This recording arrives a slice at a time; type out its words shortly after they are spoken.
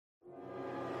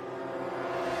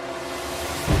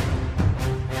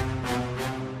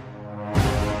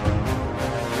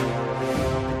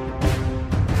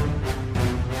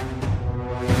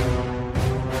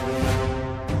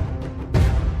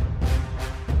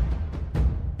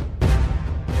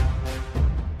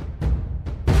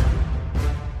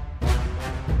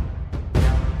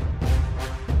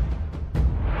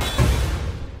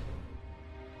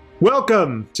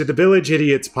Welcome to the Village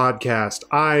Idiots podcast.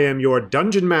 I am your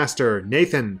dungeon master,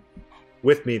 Nathan.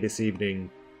 With me this evening,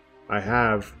 I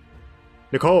have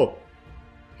Nicole.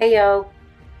 Hey, yo.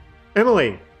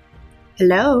 Emily.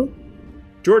 Hello.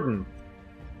 Jordan.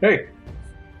 Hey.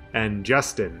 And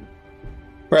Justin.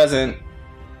 Present.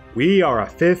 We are a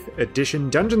 5th edition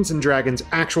Dungeons & Dragons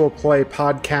actual play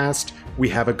podcast. We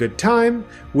have a good time.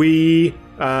 We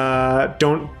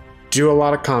don't do a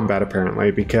lot of combat,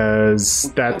 apparently,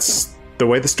 because that's the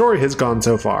way the story has gone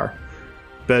so far.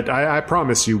 But I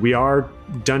promise you, we are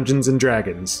Dungeons &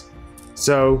 Dragons.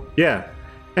 So, yeah.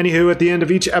 Anywho, at the end of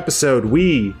each episode,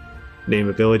 we name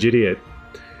a village idiot.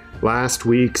 Last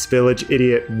week's village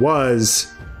idiot was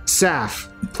Saph,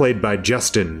 played by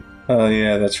Justin. Oh,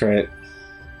 yeah, that's right.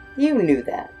 You knew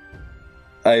that.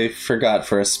 I forgot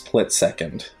for a split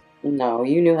second. No,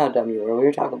 you knew how dumb you were. We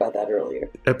were talking about that earlier.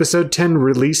 Episode 10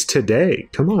 released today.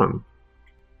 Come on.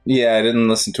 Yeah, I didn't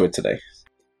listen to it today.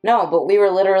 No, but we were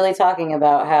literally talking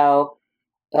about how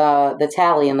the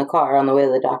tally in the car on the way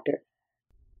to the doctor.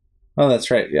 Oh, that's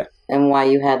right, yeah. And why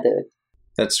you had the...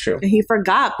 That's true. He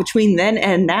forgot between then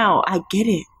and now. I get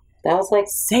it. That was like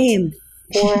Same.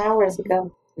 4 hours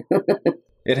ago.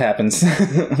 It happens.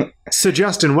 So,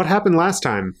 Justin, what happened last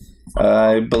time?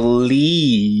 I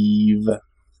believe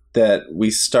that we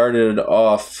started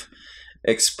off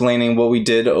explaining what we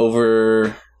did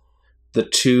over the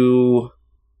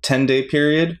 10-day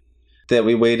period that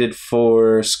we waited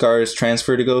for Scar's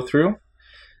transfer to go through.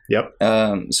 Yep.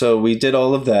 So we did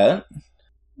all of that.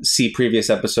 See previous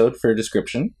episode for a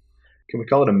description. Can we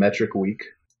call it a metric week?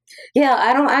 Yeah,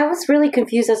 I was really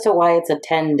confused as to why it's a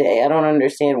 10-day. I don't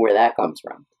understand where that comes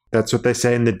from. That's what they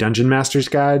say in the Dungeon Master's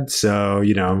Guide, so,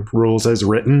 rules as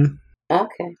written.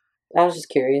 Okay. I was just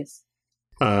curious.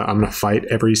 I'm going to fight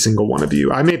every single one of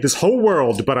you. I made this whole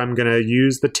world, but I'm going to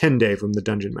use the 10-day from the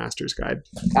Dungeon Master's Guide.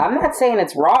 I'm not saying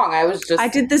it's wrong. I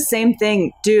did the same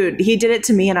thing. Dude, he did it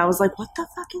to me, and I was like, what the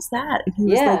fuck is that? And he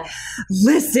was like,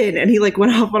 listen. And he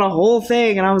went off on a whole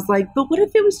thing, and I was like, but what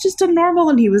if it was just a normal?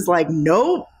 And he was like,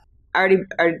 nope. I already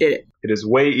did it. It is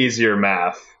way easier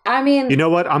math. I mean... You know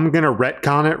what? I'm going to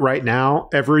retcon it right now.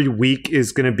 Every week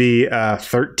is going to be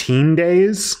 13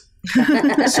 days.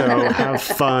 So have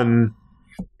fun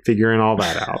figuring all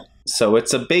that out. So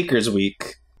it's a baker's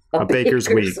week. A baker's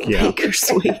week, yeah.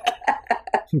 Baker's week.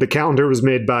 The calendar was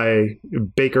made by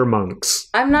baker monks.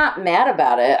 I'm not mad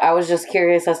about it. I was just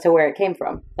curious as to where it came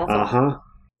from. That's all. Uh-huh.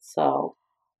 So,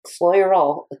 slow your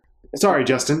roll. Sorry,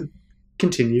 Justin.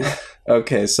 Continue.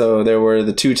 Okay, so there were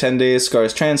the 10 days,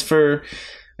 Scar's transfer,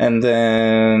 and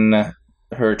then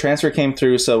her transfer came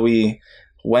through, so we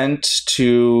went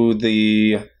to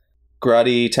the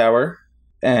Grotty Tower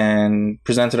and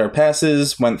presented our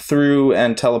passes, went through,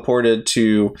 and teleported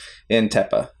to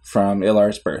Intepa from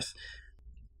Ilar's birth.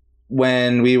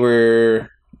 When we were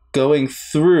going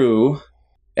through,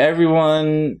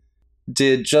 everyone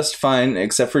did just fine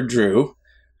except for Drew,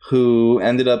 who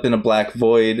ended up in a black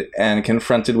void and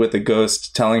confronted with a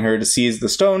ghost telling her to seize the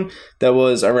stone that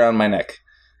was around my neck.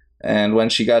 And when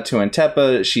she got to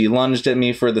Intepa, she lunged at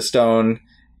me for the stone,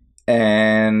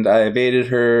 and I evaded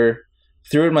her,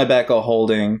 threw it in my back while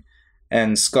holding,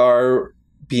 and Scar,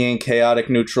 being chaotic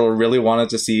neutral, really wanted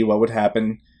to see what would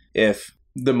happen if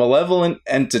the malevolent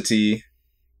entity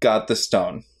got the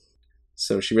stone.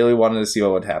 So she really wanted to see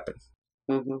what would happen.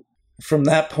 Mm-hmm. From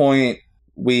that point,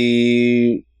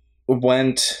 we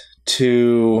went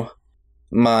to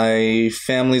my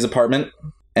family's apartment,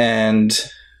 and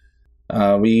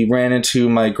we ran into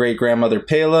my great-grandmother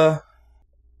Pela,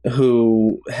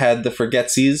 who had the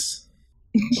Forgetsies.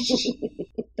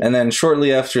 And then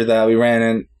shortly after that, we ran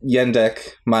in.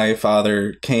 Yendek, my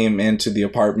father, came into the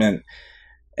apartment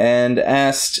and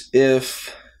asked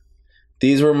if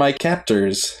these were my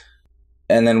captors.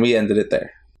 And then we ended it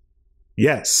there.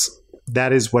 Yes,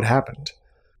 that is what happened.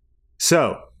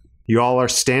 So, you all are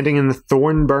standing in the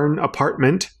Thornburn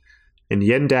apartment, and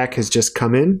Yendak has just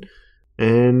come in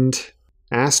and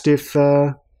asked if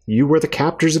you were the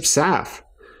captors of Saph.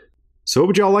 So what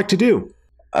would y'all like to do?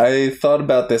 I thought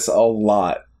about this a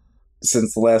lot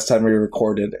since the last time we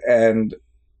recorded, and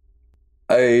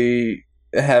I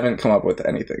haven't come up with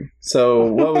anything.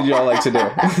 So what would y'all like to do?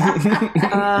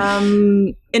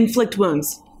 Inflict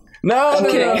wounds. No, I'm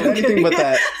kidding. Anything but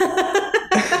that.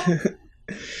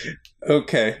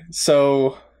 Okay,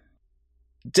 so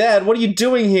Dad, what are you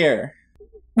doing here?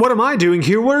 What am I doing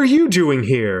here? What are you doing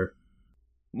here?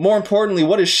 More importantly,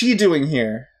 what is she doing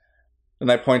here? And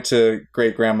I point to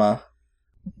great-grandma.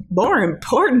 More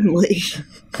importantly.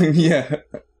 Yeah.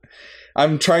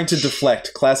 I'm trying to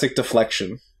deflect. Classic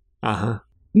deflection. Uh-huh.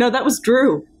 No, that was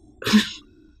Drew.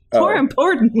 More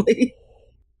importantly.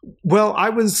 Well, I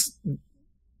was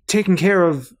taking care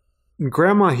of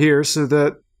Grandma here so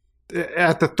that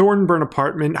at the Thornburn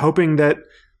apartment, hoping that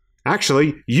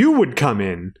actually you would come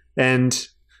in. And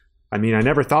I mean, I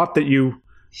never thought that you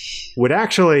would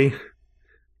actually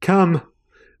come.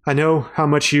 I know how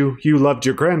much you loved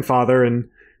your grandfather, and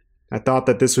I thought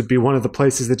that this would be one of the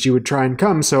places that you would try and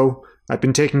come, so I've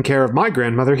been taking care of my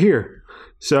grandmother here.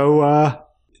 So,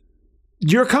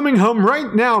 you're coming home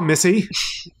right now, Missy.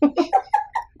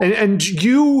 and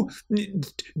you,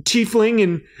 tiefling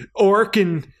and orc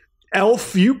and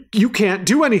elf, you can't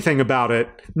do anything about it.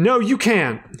 No, you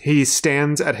can't. He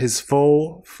stands at his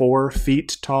full 4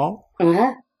 feet tall.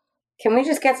 Uh-huh. Can we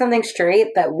just get something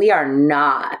straight that we are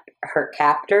not her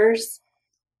captors?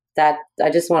 That I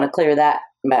just want to clear that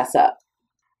mess up.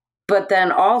 But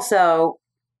then also,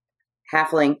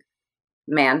 halfling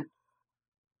man,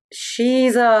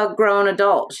 she's a grown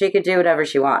adult. She could do whatever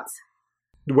she wants.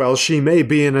 Well, she may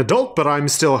be an adult, but I'm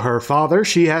still her father.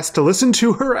 She has to listen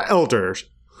to her elders.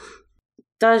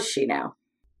 Does she now?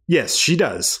 Yes, she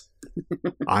does.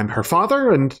 I'm her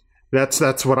father, and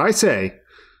that's what I say.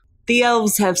 The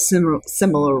elves have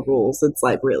similar rules. It's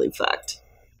like really fucked.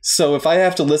 So if I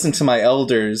have to listen to my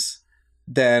elders,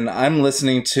 then I'm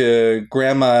listening to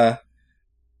Grandma...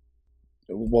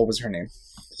 What was her name?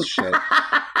 Shit.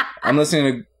 I'm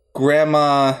listening to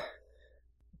Grandma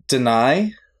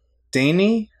Danai?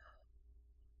 Danny?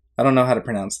 I don't know how to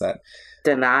pronounce that.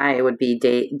 Deny would be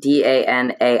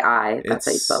Danai. That's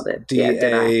how you spelled it.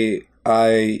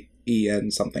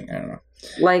 Daien something. I don't know.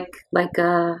 Like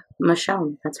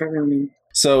Michonne. That's her real name.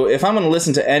 So if I'm going to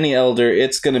listen to any elder,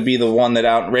 it's going to be the one that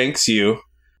outranks you.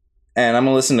 And I'm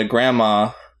going to listen to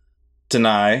Grandma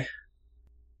Deny.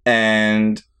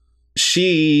 And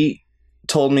she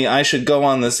told me I should go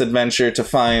on this adventure to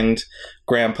find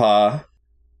Grandpa.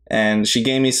 And she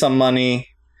gave me some money.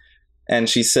 And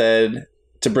she said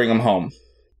to bring him home.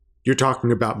 You're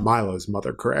talking about Milo's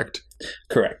mother, correct?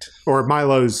 Correct. Or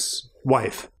Milo's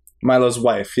wife. Milo's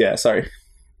wife, yeah, sorry.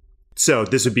 So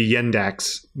this would be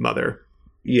Yendak's mother.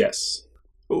 Yes.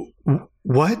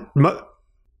 What?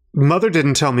 Mother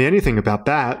didn't tell me anything about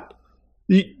that.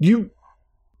 You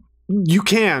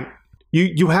can't.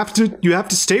 You have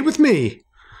to stay with me,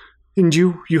 and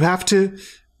you have to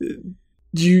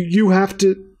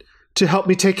help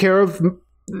me take care of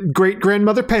great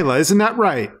grandmother Pela. Isn't that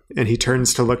right? And he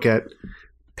turns to look at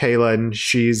Pela, and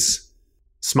she's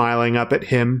smiling up at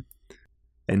him,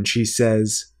 and she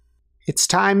says, "It's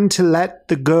time to let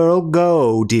the girl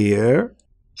go, dear."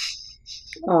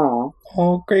 Oh,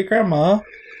 great grandma.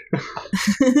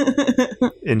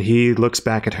 And he looks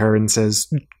back at her and says,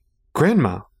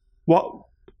 "Grandma, what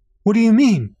do you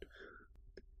mean?"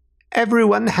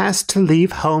 "Everyone has to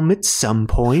leave home at some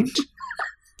point.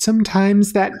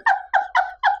 Sometimes that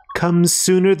comes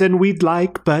sooner than we'd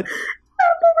like, but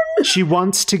she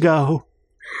wants to go,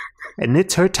 and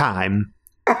it's her time.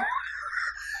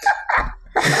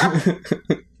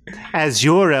 As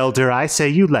your elder, I say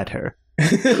you let her."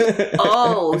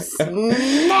 Oh,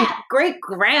 snap! Great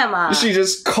grandma. She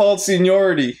just called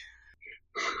seniority.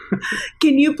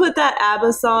 Can you put that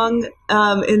ABBA song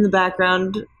in the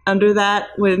background under that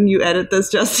when you edit this,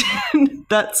 Justin?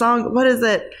 That song, what is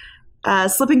it?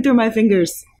 Slipping Through My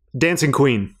Fingers. Dancing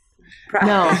Queen.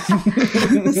 No.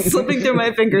 Slipping Through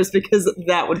My Fingers, because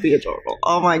that would be adorable.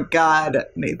 Oh my God,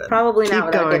 Nathan. Probably Keep not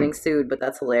without going. getting sued, but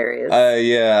that's hilarious.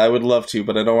 Yeah, I would love to,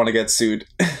 but I don't want to get sued.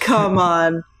 Come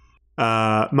on.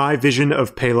 My vision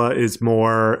of Pela is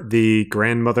more the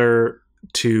grandmother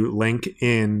to Link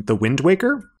in The Wind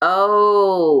Waker.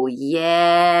 Oh,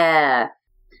 yeah.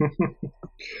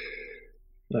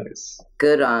 Nice.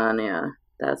 Good on ya.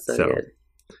 That's so good.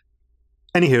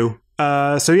 Anywho,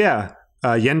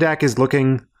 Yendak is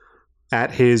looking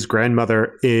at his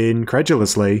grandmother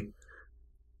incredulously,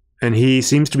 and he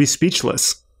seems to be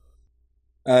speechless.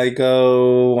 I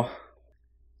go,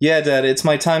 "Yeah, Dad, it's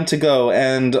my time to go,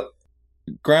 and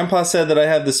Grandpa said that I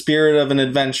have the spirit of an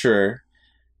adventurer,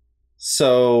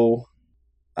 so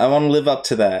I want to live up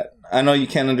to that. I know you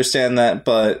can't understand that,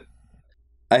 but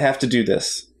I have to do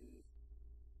this."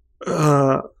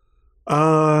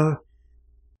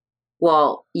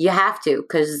 Well, you have to,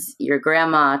 because your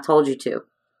grandma told you to.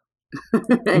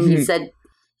 And you said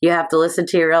you have to listen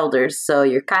to your elders, so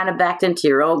you're kind of backed into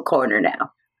your own corner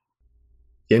now.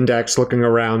 Yendak's looking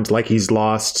around like he's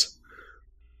lost,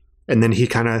 and then he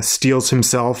kind of steels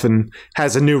himself and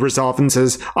has a new resolve and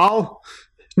says,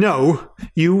 "No,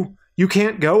 you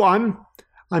can't go. I'm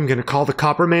going to call the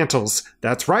Copper Mantles.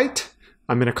 That's right.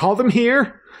 I'm going to call them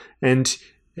here, and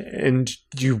And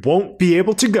you won't be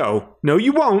able to go. No,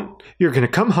 you won't. You're going to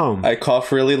come home. I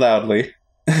cough really loudly.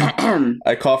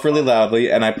 I cough really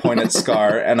loudly, and I point at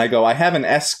Scar, and I go, I have an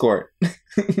escort.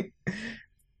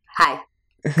 Hi,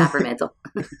 Copper Mantle.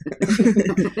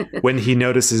 When he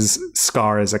notices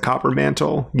Scar as a copper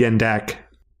mantle, Yendak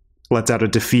lets out a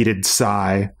defeated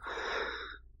sigh.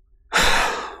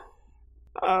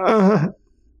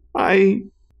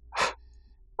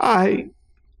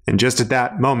 And just at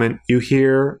that moment, you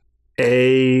hear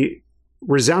a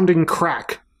resounding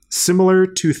crack, similar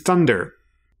to thunder,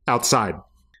 outside.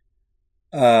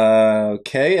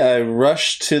 Okay, I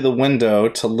rush to the window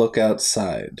to look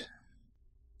outside.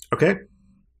 Okay.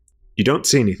 You don't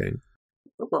see anything.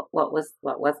 What was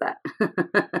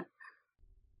that?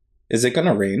 Is it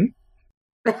gonna rain?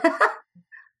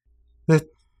 That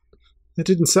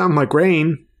didn't sound like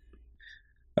rain.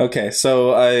 Okay,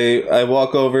 so I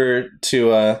walk over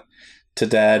to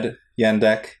Dad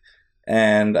Yandek,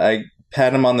 and I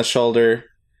pat him on the shoulder,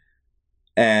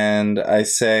 and I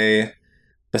say,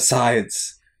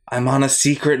 besides, I'm on a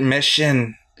secret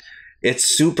mission.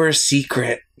 It's super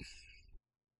secret.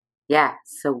 Yeah,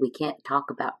 so we can't talk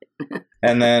about it.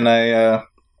 And then I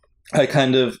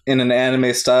kind of, in an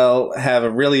anime style, have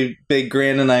a really big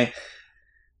grin, and I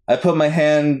put my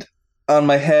hand on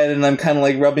my head, and I'm kind of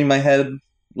like rubbing my head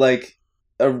like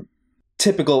a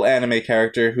typical anime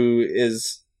character who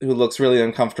looks really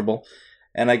uncomfortable.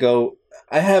 And I go,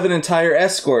 I have an entire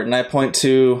escort, and I point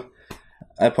to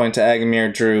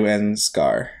Agamir, Drew, and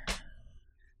Scar.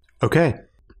 Okay.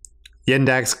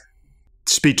 Yendak's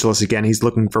speechless again. He's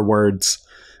looking for words.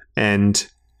 And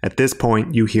at this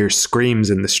point, you hear screams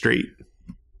in the street.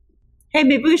 Hey,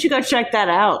 maybe we should go check that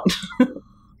out.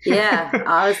 Yeah,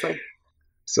 honestly.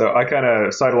 So I kind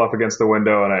of sidle up against the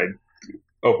window and I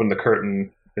open the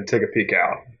curtain and take a peek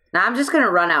out. Now I'm just going to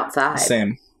run outside.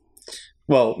 Same.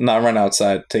 Well, not run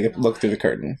outside. Take a look through the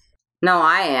curtain. No,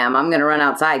 I am. I'm going to run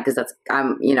outside because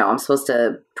I'm supposed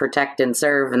to protect and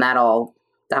serve and that whole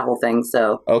thing.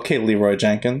 So okay, Leroy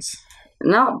Jenkins.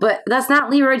 No, but that's not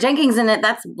Leroy Jenkins in it.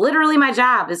 That's literally my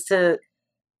job, is to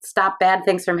stop bad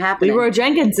things from happening. Leroy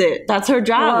Jenkins it. That's her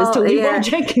job, is to Leroy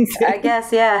Jenkins it. I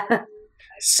guess, yeah.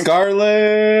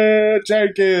 Scarlett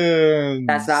Jenkins.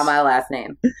 That's not my last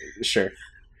name. Sure.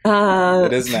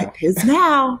 It is now. It is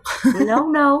now.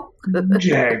 No.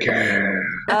 Jenkins.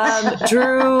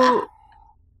 Drew,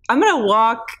 I'm going to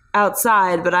walk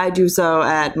outside, but I do so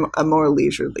at a more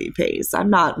leisurely pace. I'm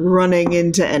not running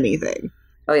into anything.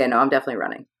 Oh, yeah, no, I'm definitely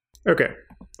running. Okay.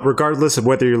 Regardless of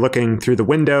whether you're looking through the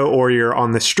window or you're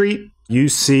on the street, you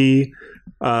see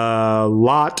a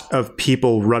lot of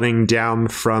people running down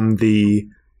from the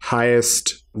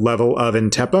highest level of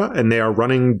Intepa, and they are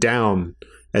running down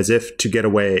as if to get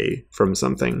away from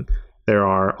something. There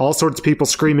are all sorts of people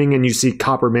screaming, and you see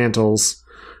copper mantles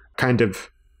kind of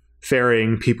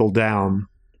ferrying people down.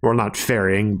 Well, not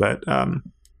ferrying, but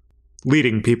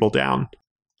leading people down.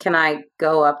 Can I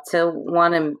go up to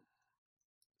one and,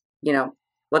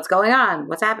 what's going on?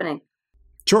 What's happening?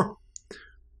 Sure.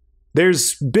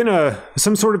 There's been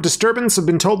some sort of disturbance. I've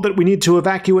been told that we need to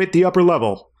evacuate the upper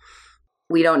level.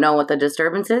 We don't know what the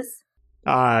disturbance is?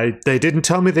 They didn't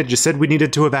tell me. They just said we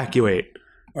needed to evacuate.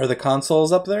 Are the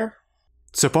consoles up there?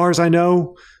 So far as I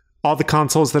know, all the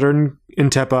consoles that are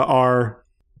in Tepa are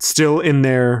still in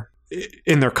their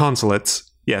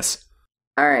consulates. Yes.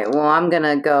 All right. Well, I'm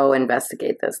gonna go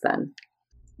investigate this then.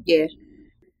 Yeah.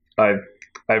 I've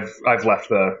left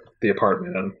the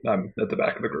apartment and I'm at the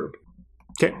back of the group.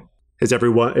 Okay. So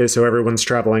everyone's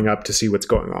traveling up to see what's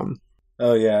going on.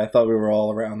 Oh yeah, I thought we were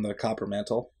all around the copper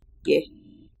mantle. Yeah.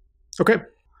 Okay.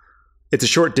 It's a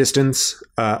short distance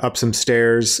up some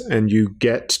stairs, and you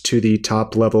get to the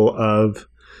top level of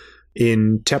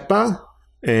Intepa,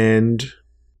 and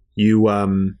you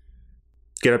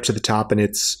get up to the top, and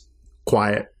it's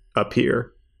quiet up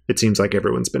here. It seems like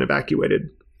everyone's been evacuated.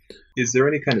 Is there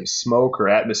any kind of smoke or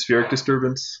atmospheric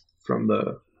disturbance from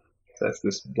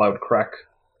this loud crack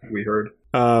we heard?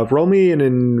 Roll me an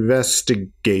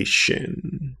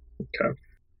investigation. Okay.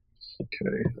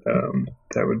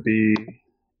 That would be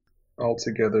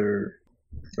altogether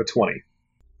a 20.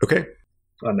 Okay.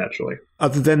 Unnaturally.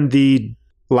 Other than the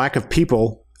lack of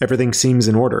people, everything seems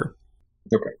in order.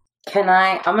 Okay.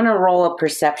 I'm going to roll a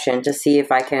perception to see if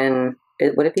I can,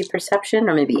 would it be perception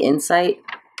or maybe insight?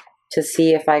 To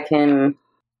see if I can,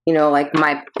 like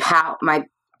my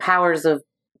powers of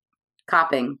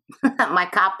copping, my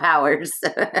cop powers,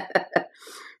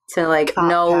 to like Cop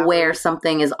know powers. where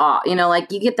something is off. Like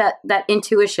you get that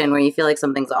intuition where you feel like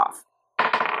something's off.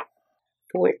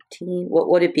 14. What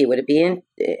would it be? Would it be in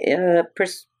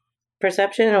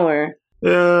perception or?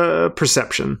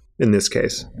 Perception in this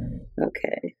case.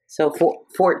 Okay. So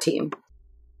 14.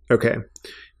 Okay.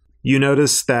 You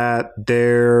notice that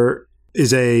there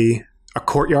is a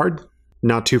courtyard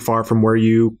not too far from where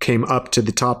you came up to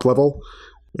the top level,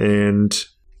 and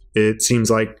it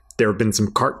seems like there have been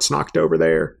some carts knocked over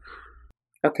there.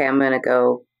 Okay, I'm going to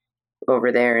go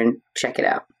over there and check it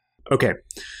out. Okay.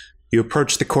 You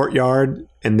approach the courtyard,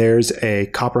 and there's a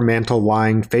copper mantle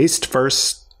lying face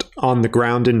first on the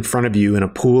ground in front of you in a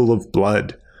pool of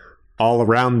blood. All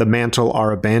around the mantle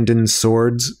are abandoned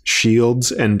swords,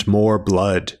 shields, and more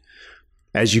blood.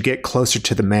 As you get closer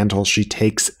to the mantle, she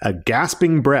takes a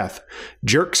gasping breath,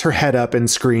 jerks her head up, and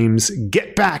screams,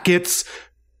 "Get back, it's..."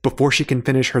 Before she can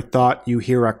finish her thought, you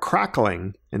hear a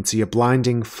crackling and see a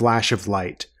blinding flash of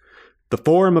light. The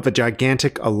form of a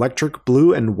gigantic electric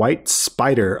blue and white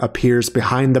spider appears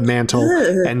behind the mantle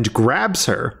and grabs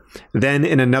her. Then,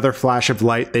 in another flash of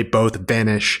light, they both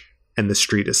vanish, and the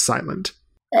street is silent.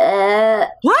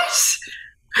 What?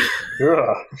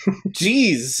 Ugh.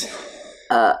 Jeez.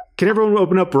 Can everyone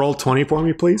open up Roll20 for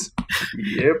me, please?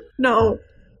 Yep. No.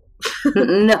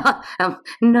 No.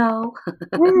 No.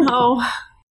 No.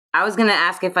 I was going to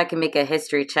ask if I can make a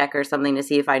history check or something to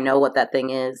see if I know what that thing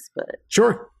is, but...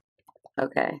 Sure.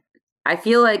 Okay. I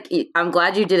feel like I'm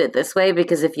glad you did it this way,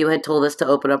 because if you had told us to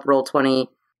open up Roll20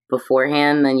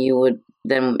 beforehand, then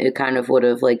it kind of would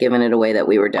have like given it away that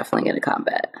we were definitely going to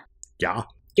combat. Yeah.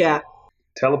 Yeah.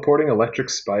 Teleporting electric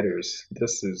spiders.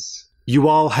 This is... You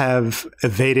all have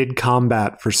evaded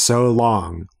combat for so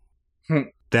long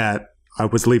that I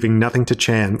was leaving nothing to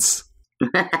chance.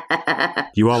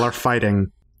 You all are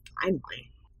fighting. I'm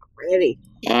ready.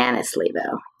 Honestly,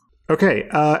 though. Okay,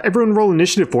 everyone roll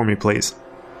initiative for me, please.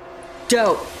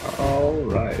 Dope. All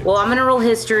right. Well, I'm going to roll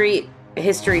history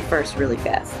first really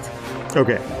fast.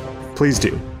 Okay, please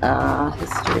do.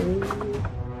 History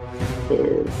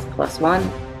is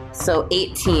 +1. So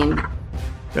 18.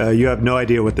 You have no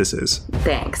idea what this is.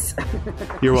 Thanks.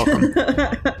 You're welcome.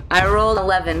 I rolled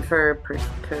 11 per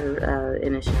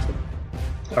initiative.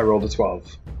 I rolled a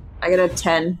 12. I got a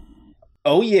 10.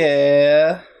 Oh,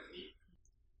 yeah.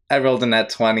 I rolled a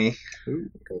nat 20. Good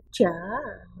job.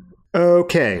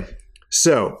 Okay,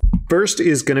 so first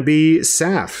is going to be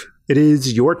Saph. It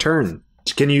is your turn.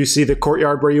 Can you see the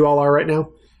courtyard where you all are right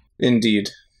now? Indeed.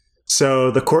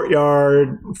 So the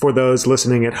courtyard, for those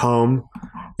listening at home,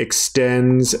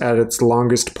 extends at its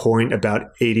longest point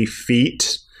about 80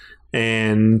 feet,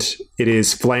 and it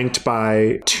is flanked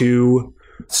by 2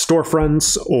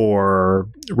 storefronts or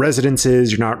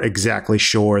residences. You're not exactly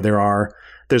sure.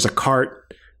 There's a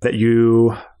cart that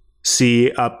you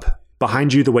see up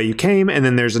behind you the way you came, and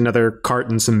then there's another cart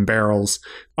and some barrels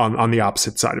on the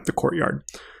opposite side of the courtyard.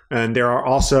 And there are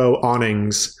also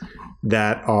awnings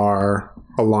that are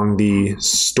along the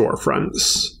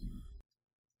storefronts.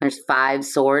 There's 5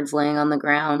 swords laying on the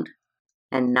ground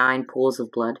and 9 pools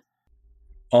of blood.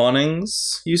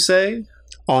 Awnings, you say?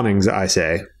 Awnings, I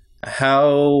say.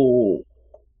 How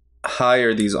high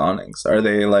are these awnings? Are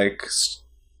they like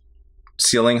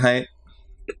ceiling height?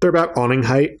 They're about awning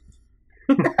height.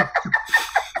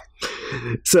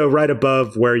 So right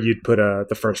above where you'd put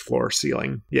the first floor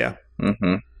ceiling. Yeah.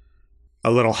 Mm-hmm.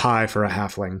 A little high for a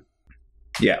halfling.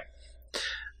 Yeah.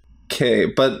 Okay,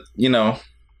 but,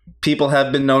 people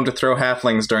have been known to throw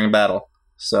halflings during battle,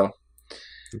 so...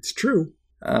 It's true.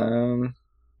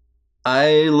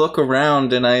 I look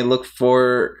around and I look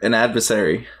for an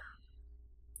adversary.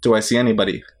 Do I see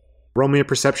anybody? Roll me a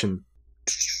perception.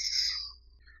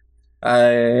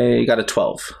 I got a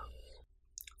 12.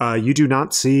 You do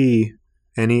not see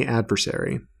any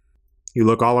adversary. You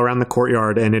look all around the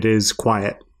courtyard and it is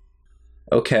quiet.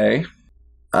 Okay.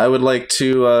 I would like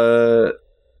to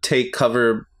take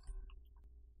cover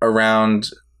around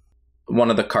one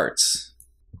of the carts.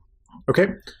 Okay.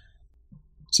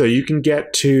 So you can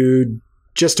get to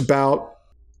just about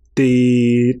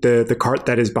the cart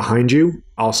that is behind you.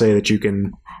 I'll say that you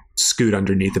can scoot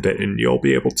underneath of it and you'll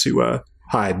be able to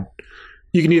hide.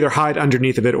 You can either hide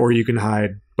underneath of it or you can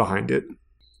hide behind it.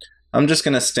 I'm just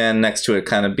going to stand next to it,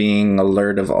 kind of being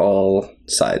alert of all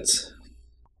sides.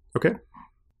 Okay.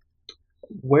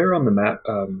 Where on the map,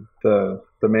 the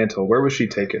mantle, where was she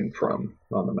taken from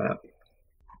on the map?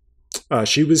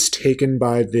 She was taken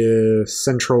by the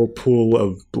central pool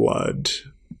of blood,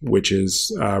 which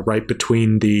is right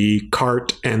between the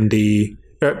cart and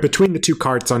between the 2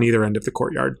 carts on either end of the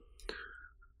courtyard.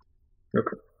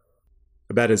 Okay.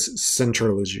 About as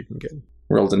central as you can get.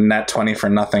 Rolled a nat 20 for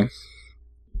nothing.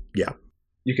 Yeah.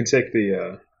 You can take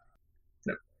you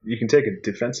can take a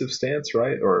defensive stance,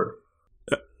 right? Or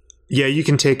yeah, you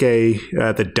can take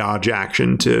the dodge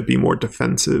action to be more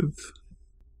defensive.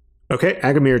 Okay,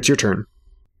 Agamir, it's your turn.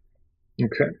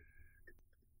 Okay.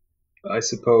 I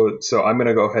suppose so. I'm going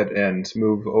to go ahead and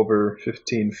move over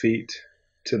 15 feet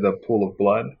to the pool of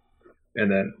blood,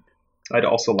 and then I'd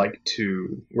also like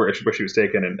to where she was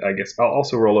taken, and I guess I'll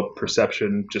also roll a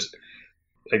perception. Just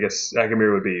I guess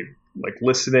Agamir would be like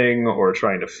listening or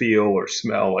trying to feel or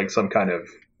smell, like some kind of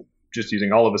just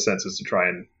using all of his senses to try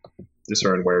and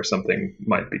discern where something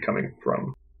might be coming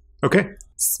from. Okay.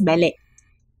 Smell it.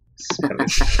 Smell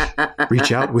it.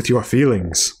 Reach out with your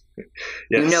feelings.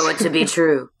 Yes. You know it to be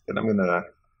true. And I'm gonna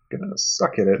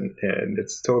suck at it, and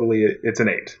it's an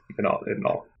 8 in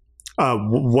all.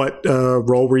 What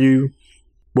role were you?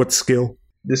 What skill?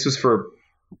 This was for,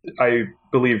 I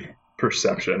believe,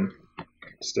 perception.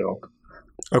 Still.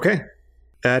 Okay.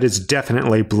 That is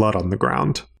definitely blood on the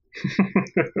ground.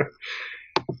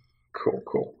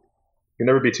 Cool. You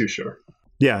never be too sure.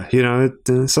 Yeah,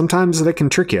 sometimes they can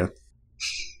trick you.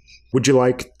 Would you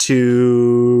like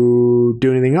to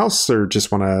do anything else, or just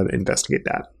want to investigate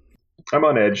that? I'm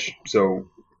on edge, so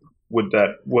would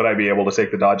I be able to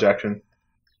take the dodge action,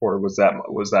 or was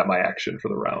that my action for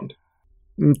the round?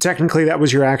 Technically, that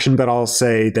was your action, but I'll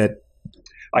say that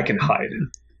I can hide.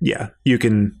 Yeah, you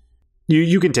can.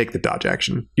 You can take the dodge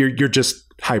action. You're just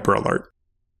hyper alert.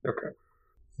 Okay.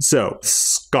 So,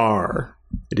 Scar,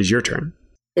 it is your turn.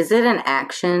 Is it an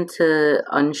action to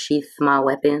unsheath my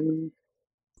weapon?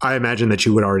 I imagine that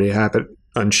you would already have it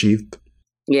unsheathed.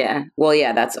 Yeah. Well,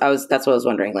 yeah. That's what I was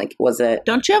wondering. Like, was it?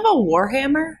 Don't you have a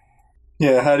warhammer?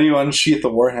 Yeah. How do you unsheath the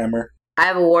warhammer? I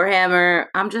have a warhammer.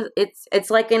 It's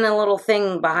like in a little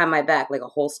thing behind my back, like a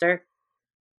holster,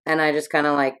 and I just kind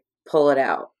of like pull it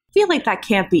out. I feel like that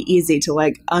can't be easy to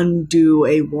like undo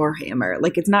a warhammer.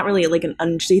 Like it's not really like an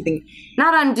unsheathing.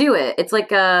 Not undo it. It's like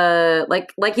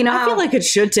like I feel like it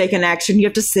should take an action. You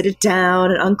have to sit it down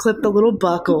and unclip the little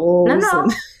buckles. No.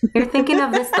 You're thinking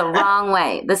of this the wrong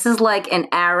way. This is like an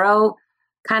arrow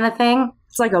kind of thing.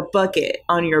 It's like a bucket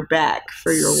on your back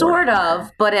for your sort warhammer.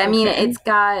 of, but I mean it's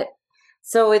got.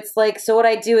 So it's like what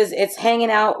I do is it's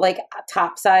hanging out like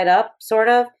top side up, sort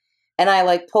of. And I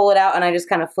like pull it out and I just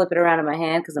kind of flip it around in my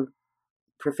hand because I'm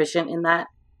proficient in that.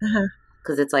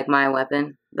 Because it's like my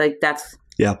weapon. Like that's...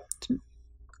 Yeah.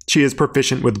 She is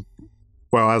proficient with,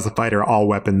 well, as a fighter, all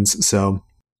weapons, so...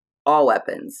 All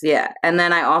weapons, yeah. And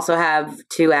then I also have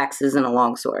 2 axes and a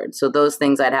longsword. So those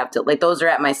things I'd have to... Like those are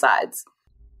at my sides.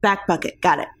 Back bucket.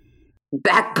 Got it.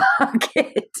 Back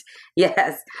pocket.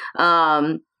 Yes.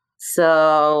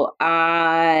 So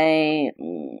I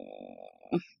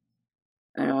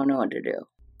don't know what to do.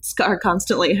 Scar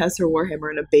constantly has her warhammer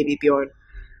and a baby Bjorn.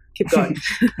 Keep going.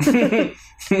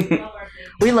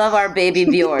 We love our baby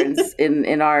Bjorns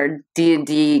in our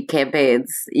D&D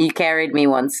campaigns. You carried me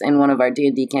once in one of our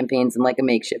D&D campaigns in like a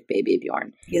makeshift baby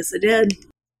Bjorn. Yes, I did.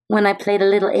 When I played a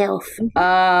little elf.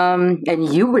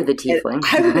 And you were the tiefling.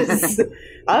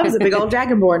 I was a big old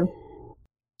dragonborn.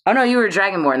 Oh no, you were a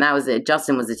dragonborn. That was it.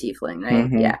 Justin was a tiefling, right?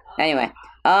 Mm-hmm. Yeah. Anyway,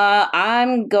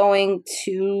 I'm going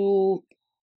to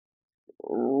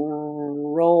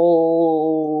roll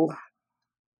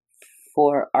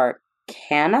for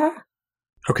Arcana.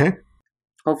 Okay.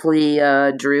 Hopefully,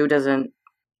 Drew doesn't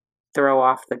throw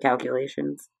off the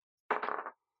calculations. I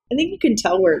think you can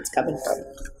tell where it's coming from.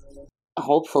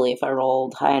 Hopefully, if I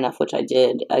rolled high enough, which I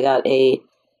did, I got a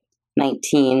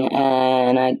 19,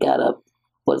 and I got a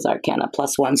what is Arcana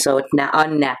 +1, so it's now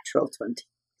unnatural 20.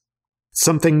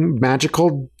 Something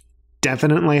magical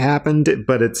definitely happened,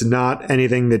 but it's not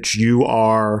anything that you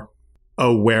are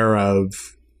aware of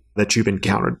that you've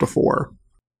encountered before.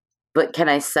 But can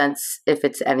I sense if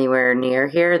it's anywhere near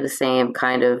here, the same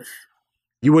kind of...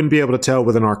 You wouldn't be able to tell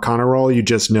with an Arcana roll, you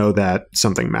just know that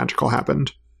something magical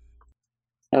happened.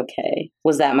 Okay.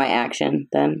 Was that my action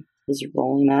then? Was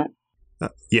rolling that?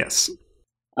 Yes.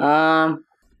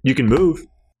 You can move.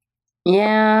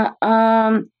 Yeah.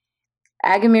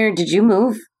 Agamir, did you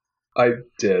move? I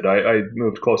did. I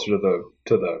moved closer to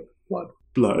the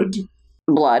blood.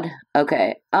 Blood.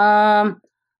 Okay. Am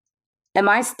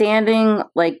I standing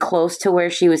like close to where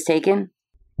she was taken?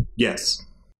 Yes.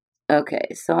 Okay,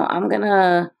 so I'm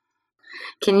gonna.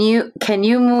 Can you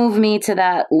move me to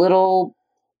that little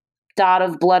dot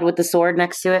of blood with the sword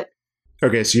next to it?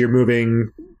 Okay, so you're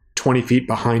moving 20 feet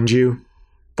behind you,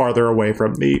 farther away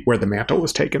from where the mantle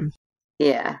was taken.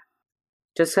 Yeah.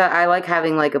 Just I like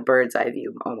having like a bird's eye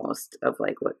view almost of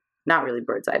like what, not really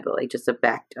bird's eye, but like just a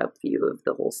backed up view of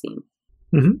the whole scene.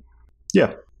 Mm-hmm.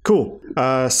 Yeah, cool.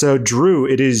 So Drew,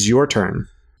 it is your turn.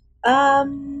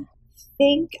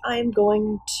 Think I'm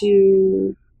going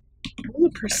to roll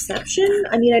a perception.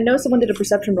 I know someone did a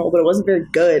perception roll, but it wasn't very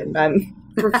good. I'm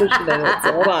proficient in it,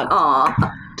 so hold on.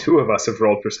 Aw. 2 of us have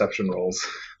rolled perception rolls.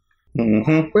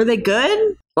 Mm-hmm. Were they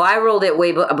good? Well, I rolled it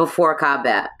way before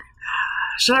combat.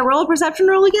 Should I roll a perception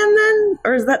roll again then?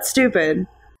 Or is that stupid?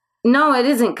 No, it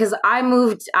isn't, because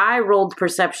I rolled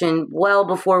perception well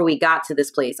before we got to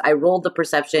this place. I rolled the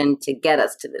perception to get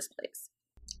us to this place.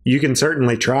 You can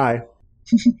certainly try.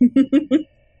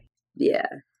 Yeah,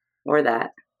 or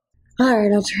that. All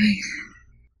right, I'll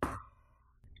try.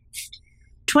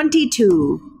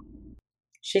 22.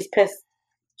 She's pissed.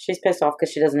 She's pissed off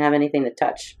because she doesn't have anything to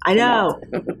touch. I know.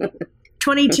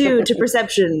 22 to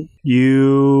perception.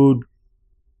 You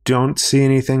don't see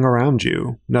anything around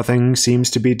you. Nothing seems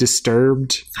to be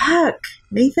disturbed. Fuck.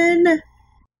 Nathan?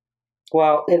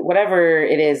 Well, whatever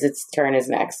it is, its turn is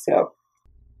next, so.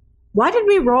 Why did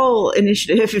we roll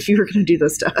initiative if you were going to do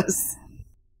this to us?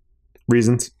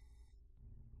 Reasons?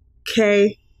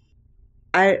 Okay.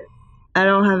 I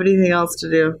don't have anything else to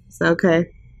do. It's okay.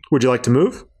 Would you like to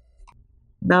move?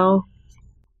 No.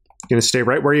 You're gonna stay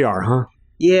right where you are, huh?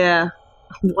 Yeah.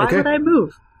 Why Okay. would I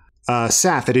move?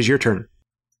 Saph, it is your turn.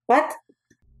 What?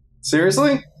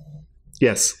 Seriously?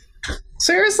 Yes.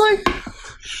 Seriously?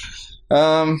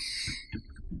 Hey,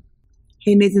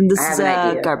 Nathan, this I have is an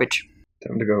idea. garbage.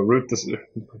 Time to go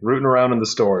rooting around in the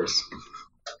stores.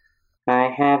 I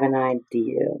have an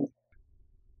idea.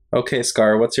 Okay,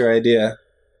 Scar, what's your idea?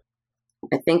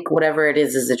 I think whatever it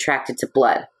is attracted to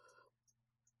blood.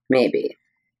 Maybe.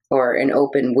 Or an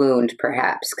open wound,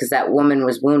 perhaps, because that woman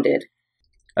was wounded.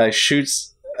 I shoot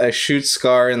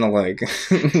Scar in the leg.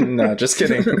 No, just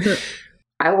kidding.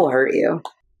 I will hurt you.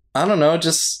 I don't know,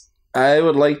 I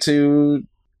would like to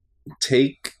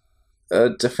take a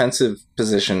defensive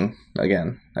position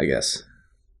again, I guess.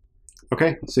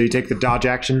 Okay, so you take the dodge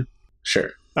action.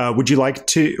 Sure. Would you like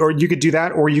to, or you could do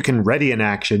that, or you can ready an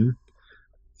action.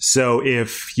 So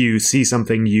if you see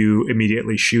something, you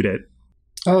immediately shoot it.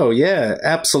 Oh, yeah,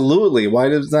 absolutely. Why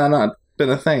has that not been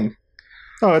a thing?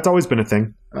 Oh, it's always been a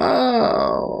thing.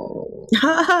 Oh.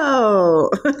 Oh.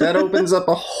 That opens up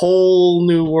a whole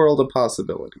new world of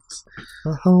possibilities.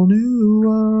 A whole new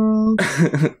world.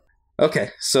 Okay,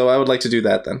 so I would like to do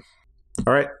that then.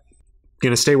 All right.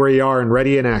 Gonna stay where you are and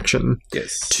ready in action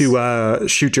Yes. to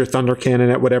shoot your thunder cannon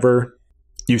at whatever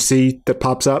you see that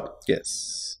pops up.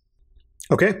 Yes.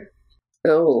 Okay.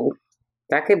 Oh,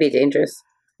 that could be dangerous.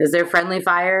 Is there friendly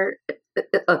fire?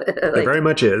 There very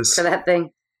much is. For that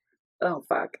thing? Oh,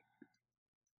 fuck.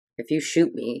 If you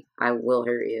shoot me, I will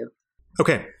hurt you.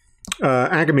 Okay.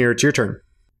 Agamir, it's your turn.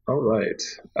 All right.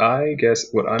 I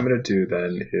guess what I'm going to do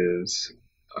then is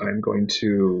I'm going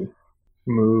to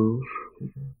move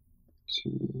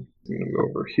I'm going to go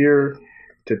over here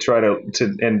to try to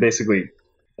and basically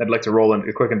I'd like to roll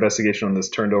a quick investigation on this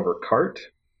turned over cart,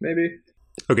 maybe?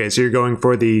 Okay, so you're going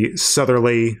for the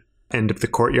southerly end of the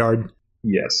courtyard.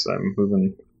 Yes, I'm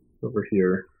moving over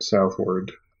here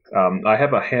southward. I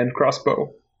have a hand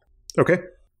crossbow Okay.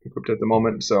 equipped at the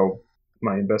moment, so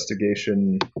my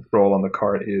investigation roll on the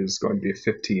cart is going to be a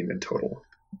 15 in total.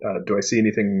 Do I see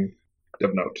anything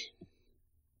of note?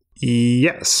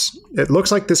 Yes. It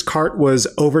looks like this cart was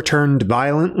overturned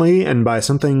violently and by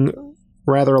something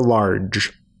rather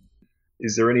large.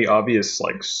 Is there any obvious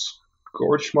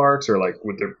scorch marks or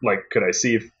could I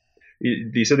see if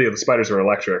you said the spiders are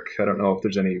electric? I don't know if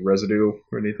there's any residue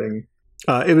or anything.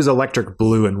 It was electric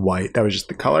blue and white. That was just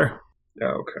the color. Oh,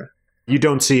 okay. You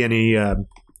don't see any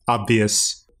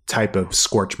obvious type of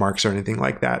scorch marks or anything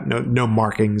like that. No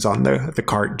markings on the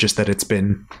cart, just that it's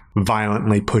been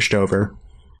violently pushed over.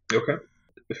 Okay.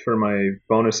 For my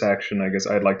bonus action, I guess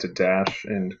I'd like to dash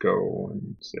and go.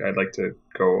 And I'd like to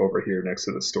go over here next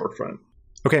to the storefront.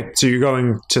 Okay, so you're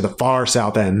going to the far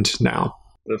south end now.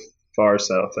 The far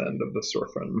south end of the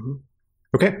storefront. Mm-hmm.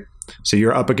 Okay, so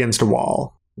you're up against a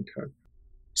wall. Okay.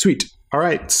 Sweet. All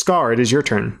right, Scar, it is your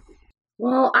turn.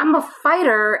 Well, I'm a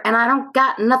fighter, and I don't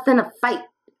got nothing to fight.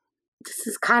 This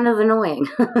is kind of annoying.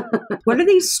 What are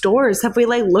these stores? Have we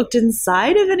looked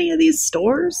inside of any of these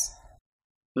stores?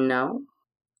 No.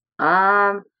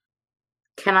 Can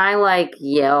I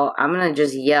yell? I'm gonna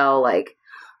just yell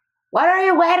what are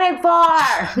you waiting for?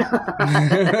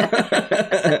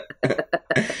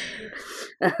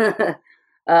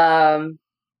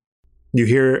 You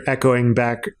hear echoing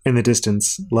back in the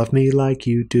distance, love me like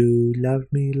you do, love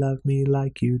me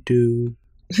like you do.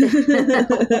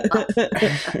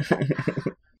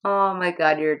 Oh my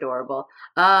god, you're adorable.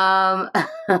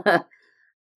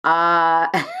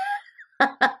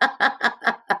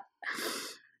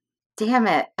 Damn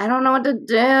it. I don't know what to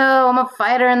do. I'm a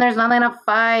fighter and there's nothing to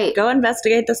fight. Go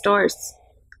investigate the stores.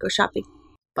 Go shopping.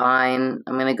 Fine.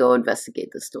 I'm going to go investigate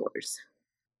the stores.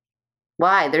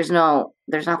 Why? There's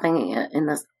nothing in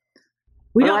this.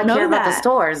 We What don't do I know care about the that.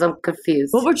 stores? I'm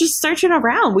confused. But we're just searching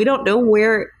around. We don't know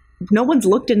where. No one's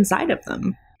looked inside of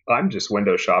them. I'm just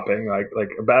window shopping. Like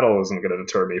a battle isn't going to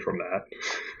deter me from that.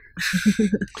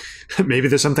 Maybe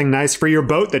there's something nice for your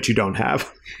boat that you don't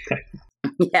have.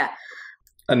 Yeah.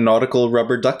 A nautical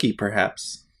rubber ducky,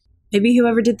 perhaps. Maybe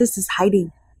whoever did this is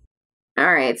hiding.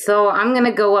 All right. So I'm going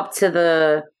to go up to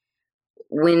the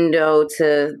window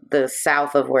to the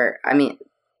south of where, I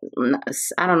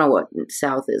don't know what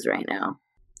south is right now.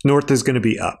 North is going to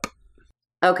be up.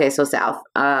 Okay, so south.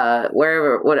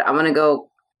 Wherever. I'm going to go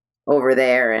over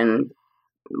there and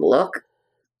look.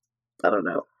 I don't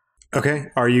know. Okay.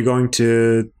 Are you going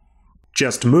to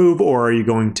just move or are you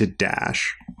going to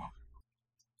dash?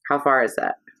 How far is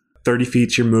that? 30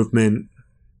 feet's your movement,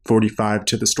 45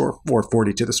 to the store, or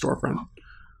 40 to the storefront.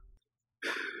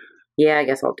 Yeah, I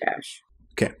guess I'll dash.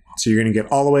 Okay. So you're going to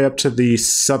get all the way up to the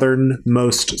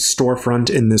southernmost storefront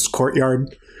in this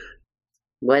courtyard.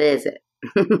 What is it?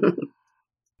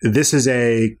 This is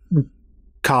a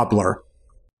cobbler.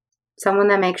 Someone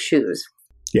that makes shoes.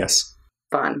 Yes.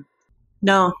 Fun.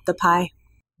 No, the pie.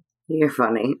 You're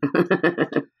funny.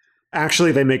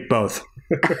 Actually, they make both.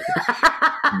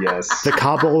 Yes. The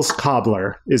Cobble's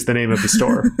Cobbler is the name of the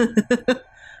store.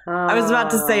 I was about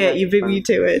to say it. You beat me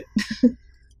to it.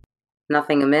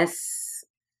 Nothing amiss.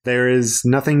 There is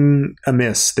nothing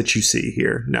amiss that you see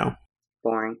here. No.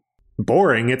 Boring.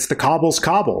 Boring. It's the Cobble's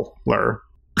Cobbler.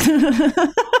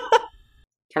 Can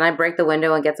I break the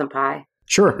window and get some pie?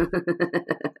 Sure.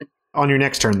 On your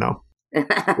next turn, though.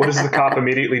 What does the cop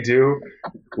immediately do?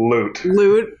 Loot.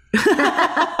 Loot.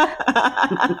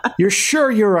 You're sure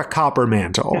you're a copper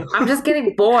mantle? I'm just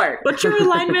getting bored. What's your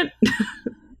alignment?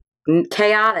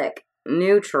 Chaotic.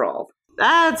 Neutral.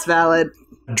 That's valid.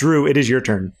 Drew, it is your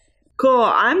turn. Cool.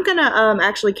 I'm gonna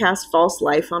actually cast False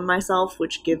Life on myself,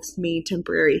 which gives me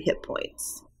temporary hit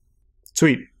points.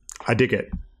 Sweet. I dig it.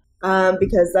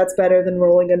 Because that's better than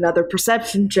rolling another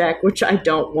perception check, which I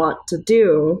don't want to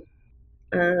do.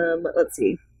 Let's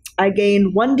see. I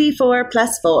gain 1d4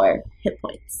 plus 4 hit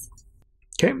points.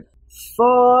 Okay.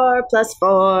 4 plus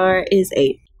 4 is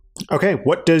 8. Okay.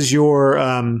 What does your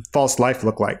false life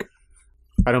look like?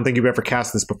 I don't think you've ever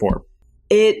cast this before.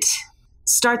 It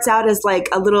starts out as like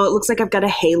a little, it looks like I've got a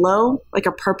halo, like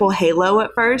a purple halo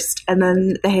at first, and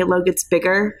then the halo gets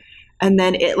bigger, and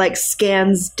then it like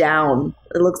scans down.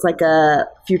 It looks like a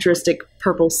futuristic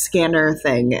purple scanner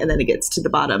thing, and then it gets to the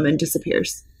bottom and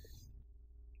disappears.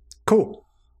 Cool.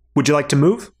 Would you like to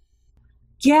move?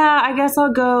 Yeah, I guess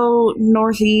I'll go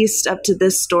northeast up to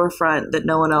this storefront that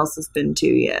no one else has been to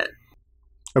yet.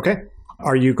 Okay.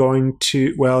 Are you going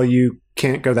to... Well, you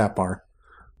can't go that far.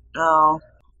 Oh,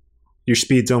 Your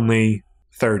speed's only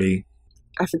 30.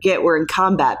 I forget we're in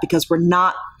combat because we're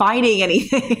not fighting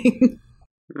anything.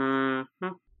 Mm-hmm.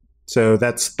 So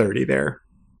that's 30 there.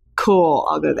 Cool,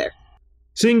 I'll go there.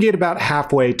 So you can get about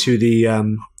halfway to the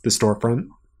storefront.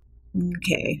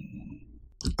 Okay.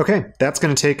 Okay, that's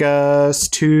going to take us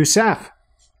to Saph.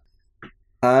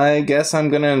 I guess I'm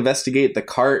going to investigate the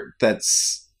cart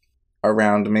that's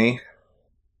around me,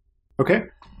 Okay.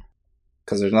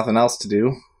 because there's nothing else to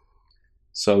do.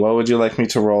 So what would you like me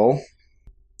to roll?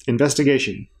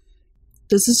 Investigation.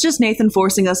 This is just Nathan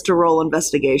forcing us to roll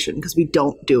investigation because we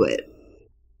don't do it.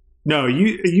 No,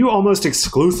 you almost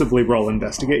exclusively roll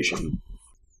investigation.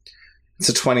 It's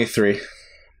a 23.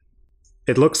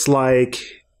 It looks like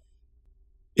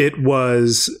it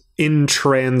was in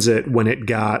transit when it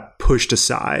got pushed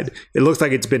aside. It looks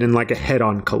like it's been in like a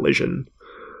head-on collision.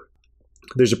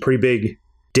 There's a pretty big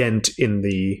dent in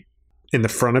the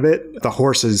front of it. The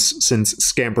horse has since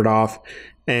scampered off,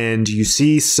 and you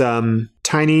see some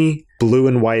tiny blue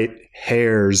and white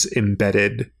hairs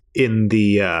embedded in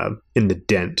the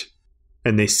dent,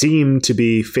 and they seem to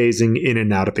be phasing in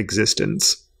and out of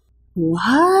existence.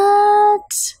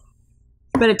 What?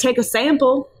 Better take a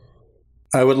sample.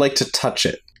 I would like to touch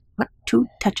it. What to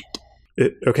touch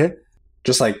it? Okay.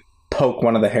 Just like poke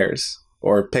one of the hairs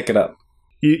or pick it up.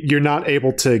 You're not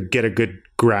able to get a good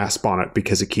grasp on it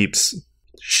because it keeps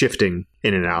shifting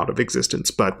in and out of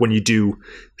existence. But when you do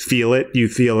feel it, you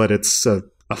feel that it's a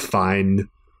fine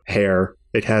hair.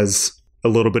 It has a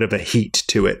little bit of a heat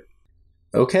to it.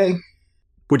 Okay.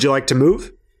 Would you like to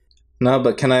move? No,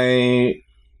 but can I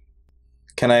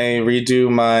redo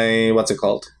my, what's it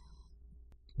called?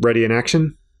 Ready in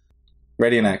action?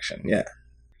 Ready in action, yeah.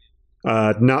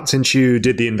 Not since you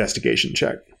did the investigation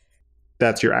check.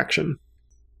 That's your action.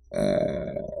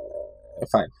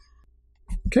 Fine.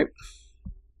 Okay.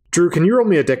 Drew, can you roll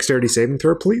me a dexterity saving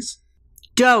throw, please?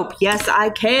 Dope. Yes, I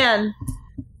can.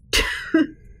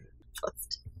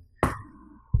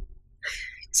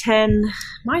 10.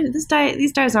 These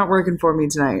dice aren't working for me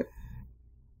tonight.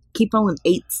 Keep rolling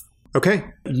 8s. Okay.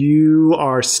 You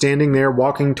are standing there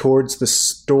walking towards the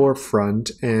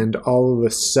storefront, and all of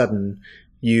a sudden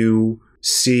you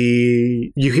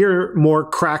hear more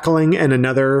crackling and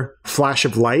another flash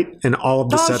of light, and all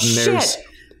of a sudden there's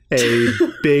a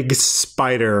big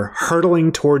spider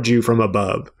hurtling towards you from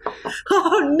above.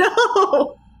 Oh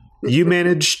no! You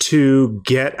manage to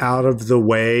get out of the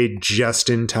way just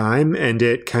in time, and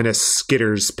it kind of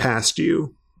skitters past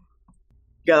you.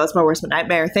 Yeah, that's my worst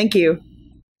nightmare. Thank you.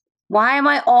 Why am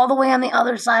I all the way on the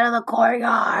other side of the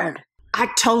courtyard? I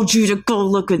told you to go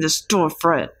look in the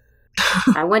storefront.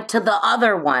 I went to the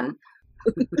other one.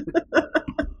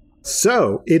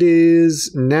 So, it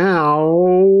is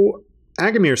now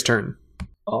Agamir's turn.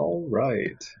 All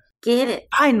right. Get it.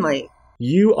 Finally.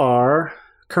 You are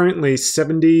currently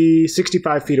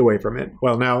 65 feet away from it.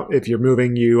 Well, now, if you're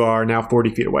moving, you are now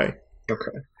 40 feet away.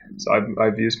 Okay. So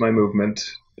I've used my movement,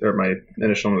 or my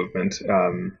initial movement.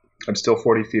 I'm still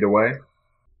 40 feet away?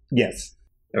 Yes.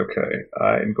 Okay.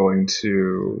 I'm going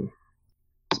to...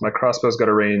 So my crossbow's got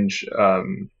a range...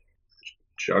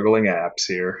 juggling apps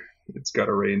here. It's got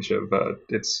a range of... Oh,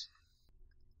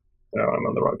 I'm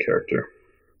on the wrong character.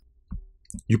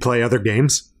 You play other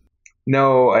games?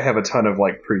 No, I have a ton of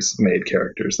pre-made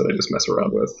characters that I just mess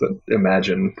around with that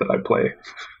imagine that I play.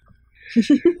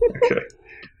 Okay.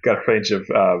 Got a range of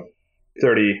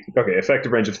 30. Okay,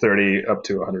 effective range of 30 up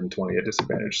to 120 at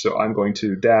disadvantage. So I'm going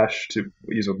to dash to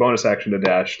use a bonus action to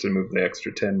dash to move the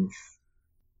extra 10.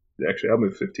 Actually, I'll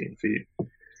move 15 feet.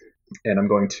 And I'm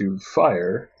going to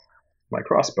fire my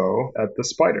crossbow at the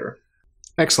spider.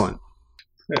 Excellent.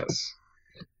 Yes.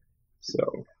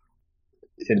 So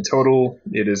in total,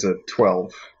 it is a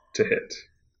 12 to hit.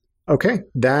 Okay,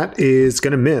 that is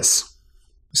going to miss.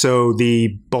 So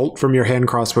the bolt from your hand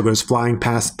crossbow goes flying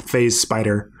past the phase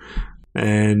spider,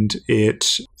 and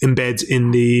it embeds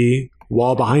in the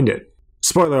wall behind it.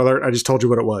 Spoiler alert, I just told you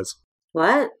what it was.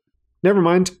 What? Never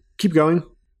mind. Keep going.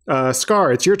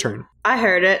 Scar, it's your turn. I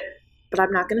heard it, but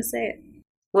I'm not going to say it.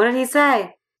 What did he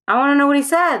say? I want to know what he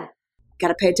said.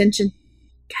 Gotta pay attention.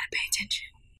 Gotta pay attention.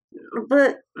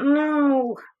 But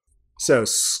no. So,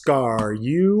 Scar,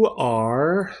 you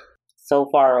are So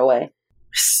far away.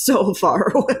 So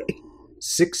far away.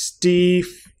 60...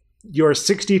 You're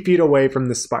 60 feet away from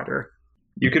the spider.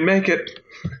 You can make it.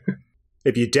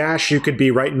 If you dash, you could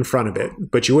be right in front of it,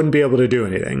 but you wouldn't be able to do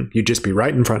anything. You'd just be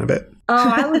right in front of it.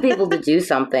 Oh, I would be able to do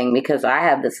something because I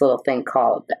have this little thing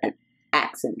called an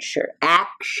action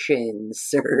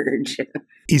surge.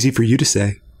 Easy for you to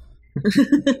say.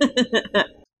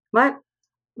 What?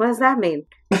 What does that mean?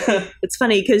 It's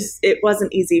funny because it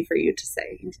wasn't easy for you to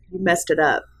say. You messed it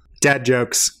up. Dad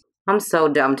jokes. I'm so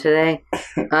dumb today.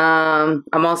 I'm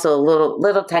also a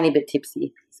little tiny bit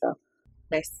tipsy. So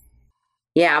Nice.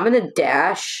 yeah, I'm gonna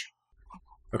dash.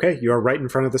 Okay, you are right in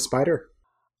front of the spider.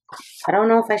 I don't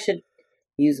know if I should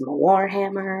use my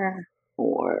warhammer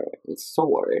or the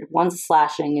sword. One's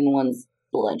slashing and one's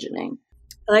bludgeoning.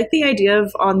 I like the idea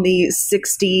of on the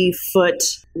 60-foot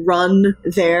run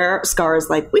there, Scar is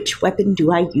like, which weapon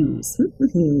do I use?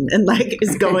 And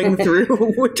is going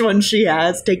through which one she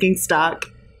has, taking stock.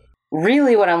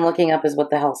 Really what I'm looking up is what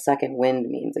the hell second wind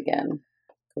means again,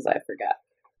 because I forgot.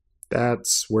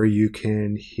 That's where you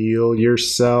can heal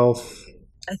yourself.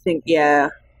 I think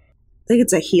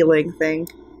it's a healing thing.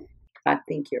 I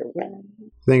think you're right.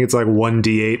 I think it's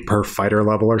 1d8 per fighter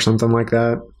level or something like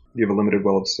that. You have a limited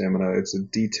well of stamina. It's a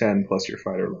D10 plus your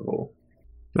fighter level.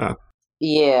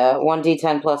 Yeah,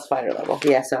 1d10 plus fighter level.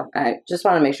 Yeah, so I just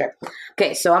want to make sure.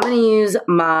 Okay, so I'm going to use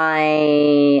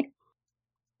my...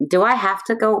 Do I have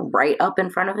to go right up in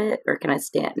front of it, or can I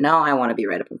stand? No, I want to be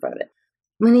right up in front of it.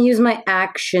 I'm going to use my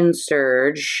action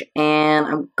surge, and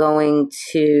I'm going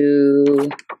to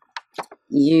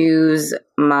use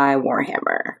my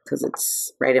warhammer, because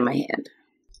it's right in my hand.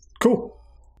 Cool.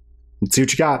 Let's see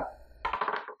what you got.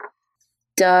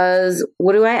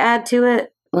 What do I add to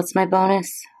it? What's my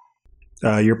bonus?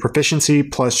 Your proficiency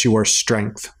plus your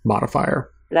strength modifier.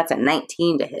 That's a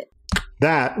 19 to hit.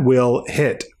 That will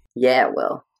hit. Yeah, it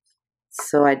will.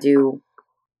 So I do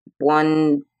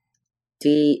 1d8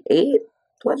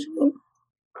 bludgeoning.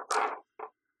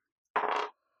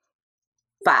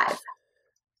 5.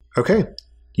 Okay.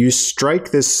 You strike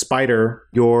this spider.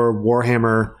 Your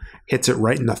warhammer hits it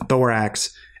right in the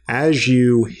thorax. As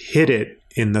you hit it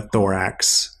in the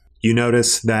thorax, you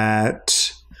notice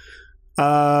that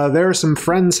there are some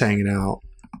friends hanging out.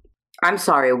 I'm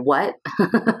sorry, what?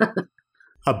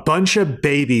 A bunch of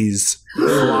babies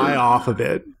fly off of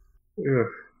it. Ugh.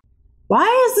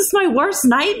 Why is this my worst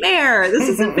nightmare? This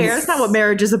isn't fair. It's not what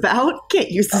marriage is about. Can't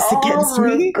use this against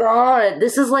me. Oh my god.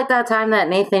 This is like that time that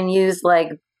Nathan used like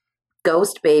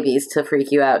ghost babies to freak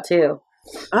you out too.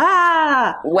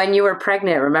 Ah! When you were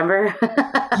pregnant, remember?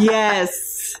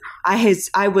 Yes.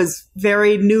 I was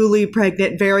very newly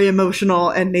pregnant, very emotional,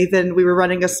 and Nathan, we were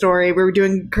running a story. We were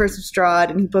doing Curse of Strahd,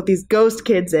 and he put these ghost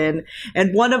kids in,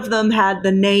 and one of them had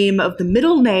the name of the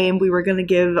middle name we were going to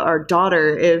give our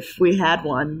daughter if we had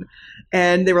one.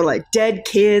 And they were like dead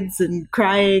kids and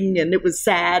crying, and it was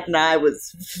sad, and I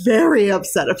was very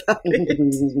upset about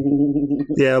it.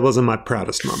 Yeah, it wasn't my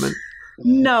proudest moment.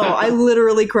 No, I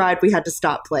literally cried. We had to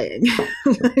stop playing.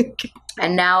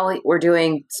 And now we're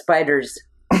doing spiders.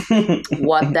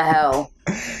 What the hell?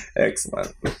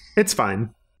 Excellent. It's fine.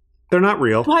 They're not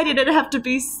real. Why did it have to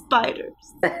be spiders?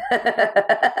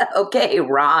 Okay,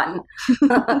 Ron.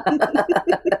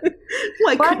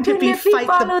 Why couldn't it be fight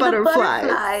the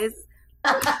butterflies?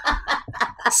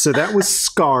 So that was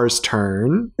Scar's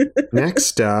turn.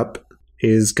 Next up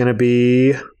is going to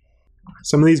be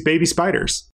some of these baby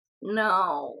spiders.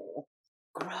 No.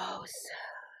 Gross.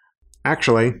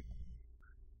 Actually,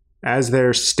 as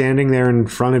they're standing there in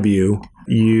front of you,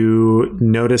 you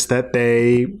notice that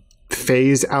they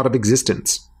phase out of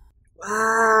existence.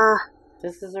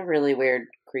 This is a really weird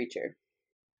creature.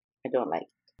 I don't like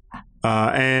it.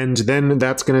 And then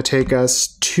that's going to take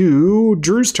us to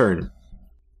Drew's turn.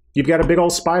 You've got a big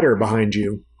old spider behind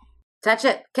you. Touch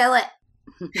it. Kill it.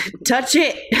 Touch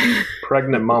it.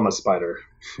 Pregnant mama spider.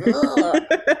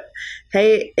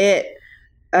 Hey, it.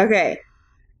 Okay.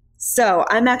 So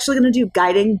I'm actually going to do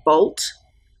Guiding Bolt,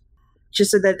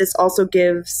 just so that this also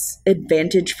gives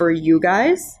advantage for you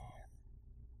guys.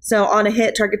 So on a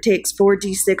hit, target takes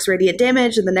 4d6 radiant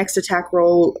damage, and the next attack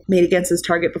roll made against this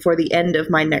target before the end of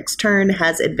my next turn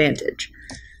has advantage.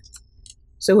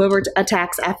 So whoever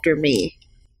attacks after me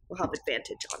will have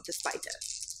advantage on despite it.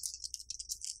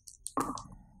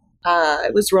 I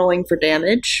was rolling for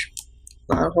damage.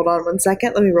 Hold on 1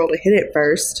 second. Let me roll to hit it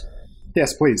first.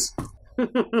 Yes, please.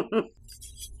 Where's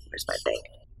my thing?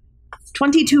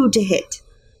 22 to hit.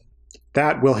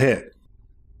 That will hit.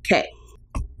 Okay.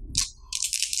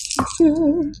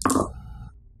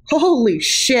 Holy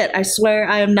shit, I swear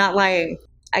I am not lying.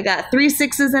 I got 3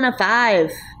 6s and a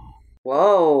 5.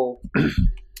 Whoa.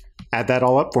 Add that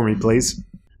all up for me, please.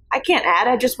 I can't add,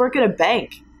 I just work at a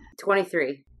bank.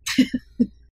 23.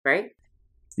 Right?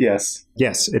 Yes.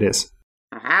 Yes, it is.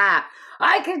 Aha!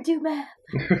 I can do math.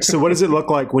 So what does it look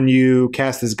like when you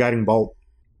cast this guiding bolt?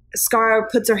 Scar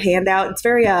puts her hand out. It's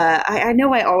very, I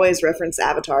know I always reference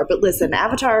Avatar, but listen,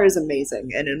 Avatar is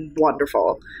amazing and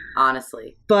wonderful.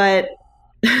 Honestly. But,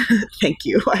 thank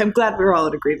you. I'm glad we're all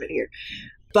in agreement here.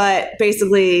 But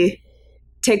basically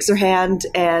takes her hand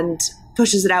and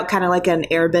pushes it out kind of like an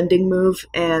airbending move.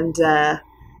 And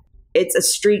it's a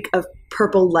streak of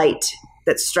purple light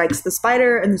that strikes the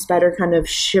spider, and the spider kind of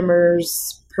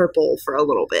shimmers purple for a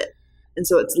little bit. And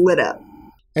so it's lit up.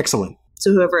 Excellent.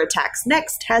 So whoever attacks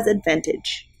next has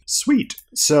advantage. Sweet.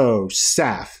 So,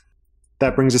 Saph,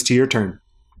 that brings us to your turn.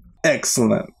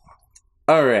 Excellent.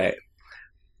 All right.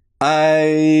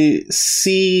 I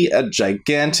see a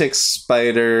gigantic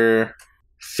spider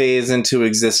phase into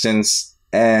existence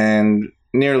and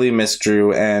nearly miss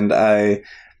Drew, and I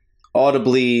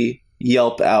audibly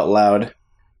yelp out loud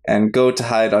and go to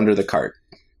hide under the cart.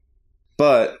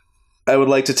 But I would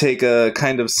like to take a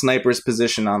kind of sniper's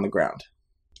position on the ground.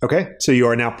 Okay, so you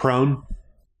are now prone?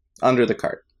 Under the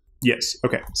cart. Yes,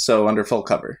 okay. So under full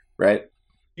cover, right?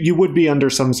 You would be under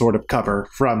some sort of cover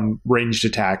from ranged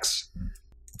attacks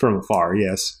from afar,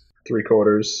 yes.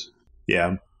 3/4.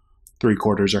 Yeah,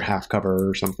 3/4 or half cover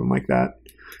or something like that.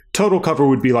 Total cover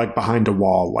would be like behind a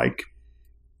wall, like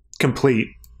complete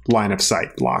line of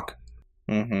sight block.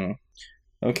 Mm-hmm.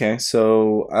 Okay,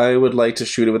 so I would like to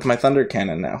shoot it with my thunder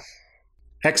cannon now.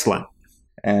 Excellent.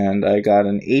 And I got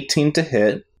an 18 to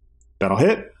hit. That'll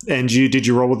hit. And did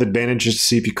you roll with advantage just to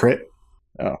see if you crit?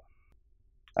 Oh.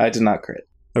 I did not crit.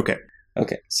 Okay.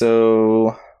 Okay,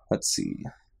 so let's see.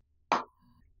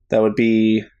 That would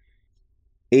be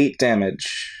 8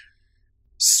 damage.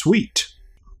 Sweet.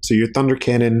 So your thunder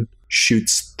cannon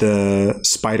shoots the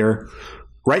spider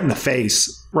right in the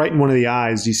face, right in one of the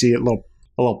eyes. You see a little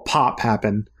pop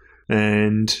happen,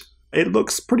 and it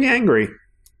looks pretty angry.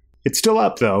 It's still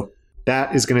up, though.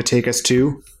 That is going to take us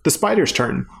to the spider's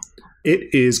turn.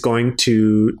 It is going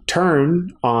to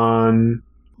turn on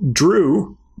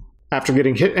Drew after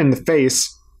getting hit in the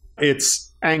face.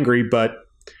 It's angry, but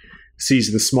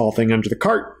sees the small thing under the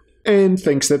cart and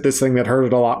thinks that this thing that hurt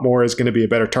it a lot more is going to be a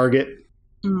better target.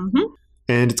 Mm-hmm.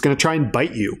 And it's going to try and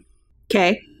bite you.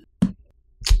 Okay.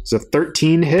 Does a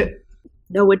 13 hit?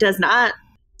 No, it does not.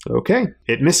 Okay,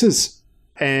 it misses.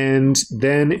 And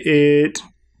then it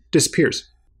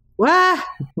disappears. What?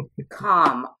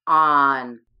 Come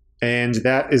on. And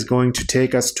that is going to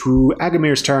take us to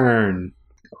Agamir's turn.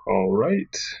 All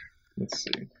right. Let's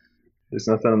see. There's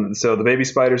nothing. So the baby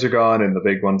spiders are gone, and the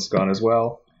big one's gone as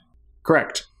well.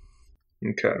 Correct.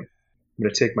 Okay. I'm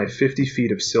going to take my 50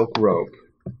 feet of silk rope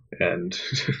and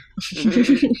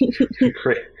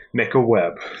make a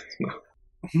web.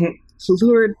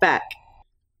 Lured back.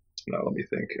 Now let me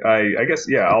think. I guess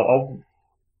yeah.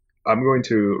 I'm going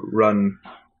to run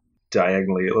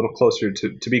diagonally a little closer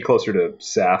to be closer to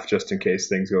Saph, just in case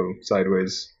things go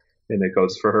sideways and it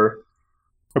goes for her.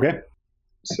 Okay.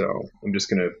 So I'm just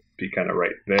going to be kind of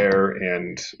right there,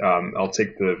 and I'll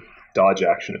take the dodge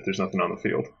action if there's nothing on the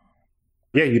field.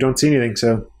 Yeah, you don't see anything,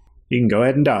 so you can go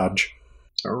ahead and dodge.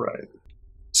 All right.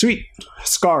 Sweet.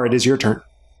 Scar, it is your turn.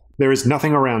 There is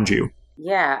nothing around you.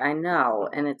 Yeah, I know,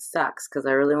 and it sucks because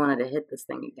I really wanted to hit this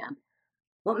thing again.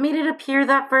 What made it appear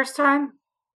that first time?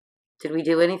 Did we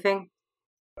do anything?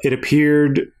 It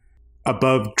appeared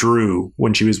above Drew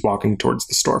when she was walking towards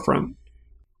the storefront.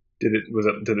 Did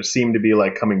it seem to be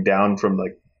like coming down from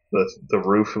like the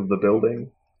roof of the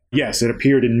building? Yes, it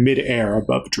appeared in midair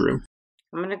above Drew.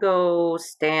 I'm going to go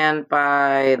stand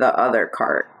by the other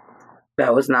cart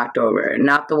that was knocked over,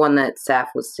 not the one that Saph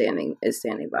is standing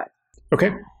by.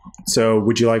 Okay. So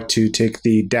would you like to take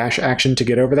the dash action to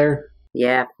get over there?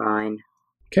 Yeah, fine.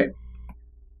 Okay.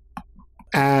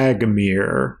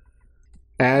 Agamir,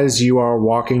 as you are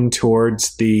walking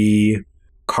towards the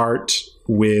cart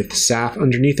with Saph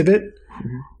underneath of it,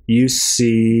 you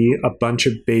see a bunch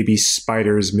of baby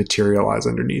spiders materialize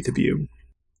underneath of you.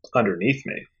 Underneath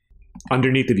me?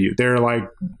 Underneath of you. They're like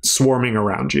swarming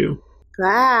around you.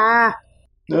 Ah.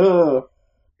 Ugh.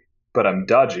 But I'm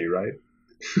dodgy, right?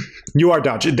 You are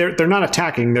dodging. They're not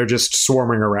attacking. They're just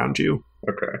swarming around you.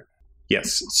 Okay.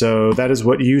 Yes. So that is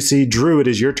what you see. Drew, it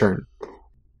is your turn.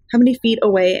 How many feet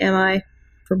away am I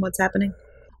from what's happening?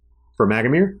 For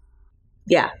Agamir?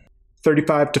 Yeah.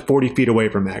 35 to 40 feet away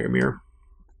from Agamir.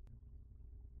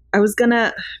 I was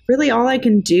gonna... Really, all I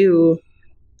can do...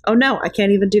 Oh, no, I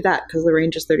can't even do that because the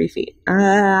range is 30 feet.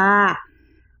 Ah.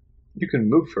 You can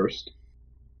move first.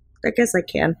 I guess I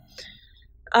can.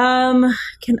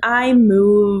 Can I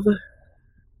move,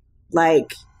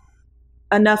 like,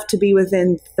 enough to be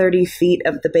within 30 feet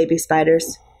of the baby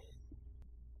spiders?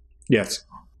 Yes.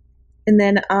 And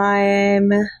then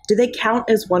do they count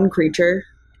as one creature?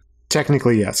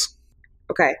 Technically, yes.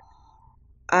 Okay.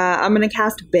 I'm going to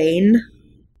cast Bane,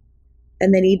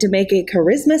 and they need to make a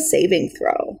charisma saving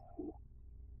throw.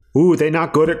 Ooh, they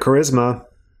not good at charisma.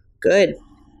 Good.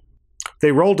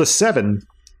 They rolled a 7.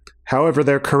 However,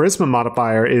 their charisma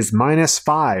modifier is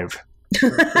 -5.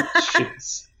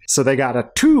 Jeez. So they got a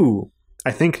 2.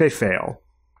 I think they fail.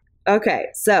 Okay,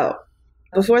 so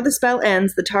before the spell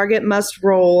ends, the target must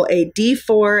roll a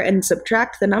d4 and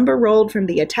subtract the number rolled from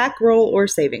the attack roll or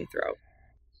saving throw.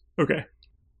 Okay.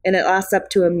 And it lasts up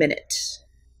to a minute.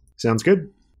 Sounds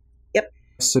good. Yep.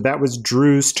 So that was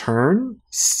Drew's turn.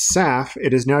 Saph,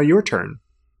 it is now your turn.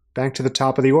 Back to the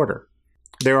top of the order.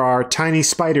 There are tiny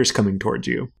spiders coming towards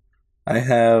you. I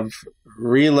have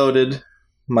reloaded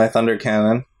my thunder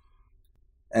cannon,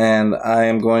 and I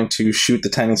am going to shoot the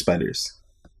tiny spiders.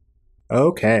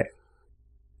 Okay.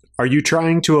 Are you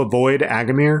trying to avoid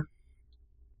Agamir?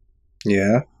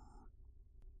 Yeah.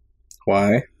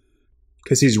 Why?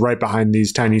 Because he's right behind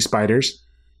these tiny spiders.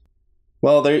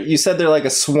 Well, you said they're like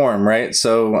a swarm, right?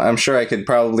 So I'm sure I could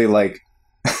probably like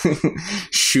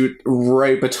shoot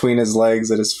right between his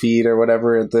legs at his feet or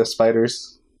whatever at the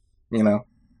spiders. You know,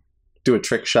 do a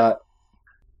trick shot.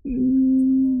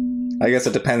 I guess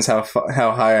it depends how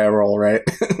high I roll, right?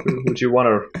 Do you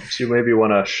maybe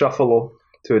want to shuffle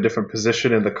to a different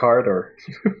position in the cart, or?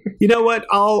 You know what?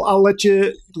 I'll let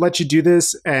you do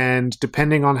this, and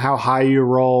depending on how high you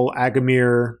roll,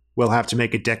 Agamir will have to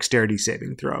make a dexterity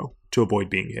saving throw to avoid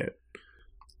being hit.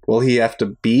 Will he have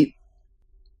to beat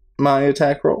my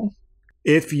attack roll?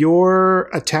 If your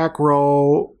attack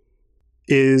roll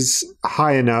is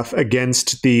high enough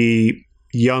against the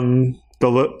young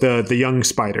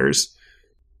spiders,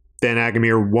 then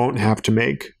Agamir won't have to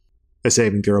make a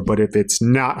saving throw. But if it's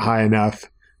not high enough,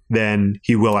 then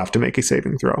he will have to make a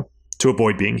saving throw to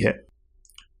avoid being hit.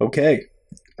 Okay.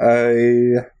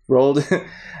 I rolled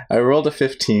a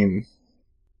 15.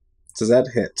 Does that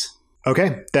hit?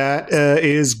 Okay, that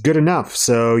is good enough.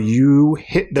 So you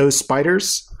hit those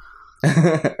spiders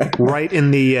right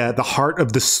in the heart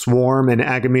of the swarm, and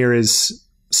Agamir is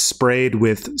sprayed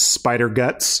with spider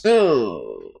guts.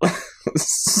 Oh,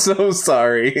 so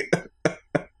sorry.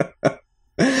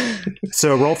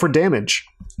 So roll for damage.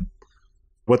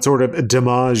 What sort of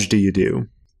damage do you do?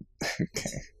 I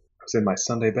was in my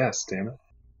Sunday best, damn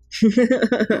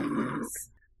it.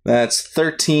 That's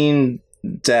 13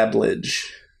 dabblage.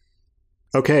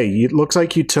 Okay, it looks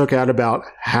like you took out about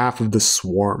half of the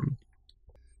swarm.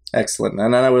 Excellent.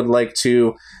 And then I would like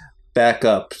to back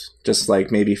up just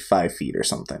like maybe 5 feet or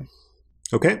something.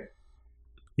 Okay.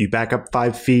 You back up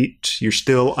 5 feet. You're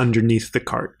still underneath the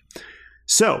cart.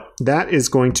 So that is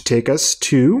going to take us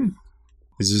to...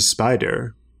 This is a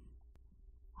spider.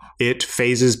 It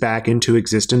phases back into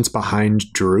existence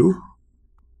behind Drew.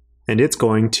 And it's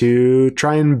going to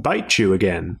try and bite you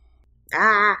again.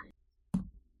 Ah.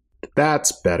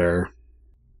 That's better.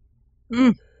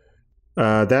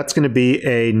 That's going to be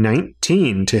a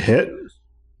 19 to hit.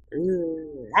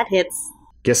 Ooh, that hits.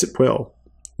 Guess it will.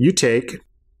 You take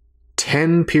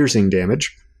 10 piercing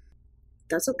damage.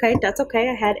 That's okay.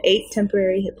 I had 8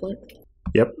 temporary hit points.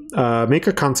 Yep. Make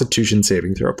a Constitution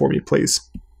saving throw for me, please.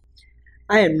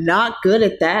 I am not good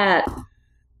at that.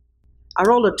 I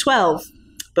rolled a 12,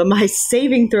 but my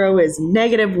saving throw is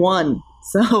 -1,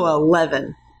 so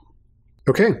 11.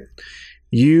 Okay.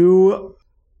 You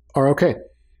are okay.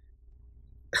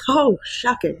 Oh,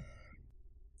 shocking.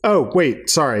 Oh, wait.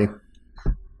 Sorry.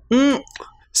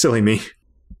 Silly me.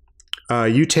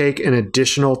 You take an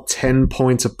additional 10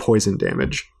 points of poison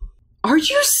damage. Are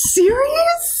you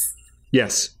serious?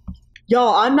 Yes.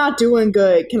 Y'all, I'm not doing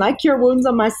good. Can I cure wounds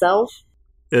on myself?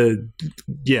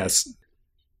 Yes.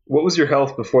 What was your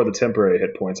health before the temporary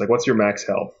hit points? Like, what's your max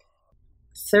health?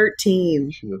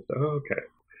 13. Oh, okay.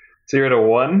 So you're at a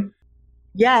 1?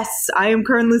 Yes, I am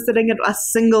currently sitting at a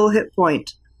single hit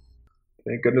point.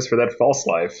 Thank goodness for that false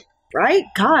life. Right?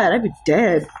 God, I'd be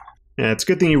dead. Yeah, it's a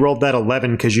good thing you rolled that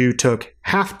 11 because you took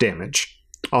half damage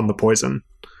on the poison.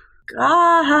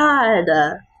 God.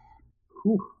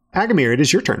 Agamir, it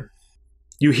is your turn.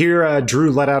 You hear Drew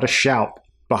let out a shout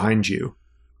behind you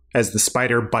as the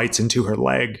spider bites into her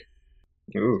leg.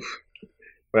 Oof.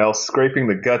 Well, scraping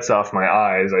the guts off my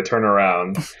eyes, I turn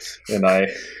around and I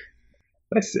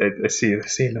see the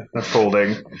scene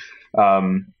unfolding. How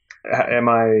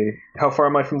far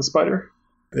am I from the spider?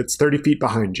 It's 30 feet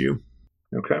behind you.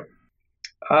 Okay.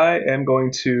 I am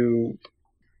going to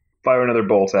fire another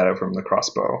bolt at it from the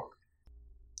crossbow.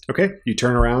 Okay, you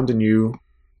turn around and you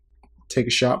take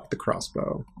a shot with the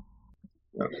crossbow.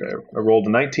 Okay, I rolled a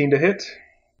 19 to hit.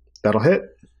 That'll hit.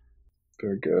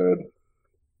 Very good.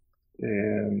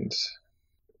 And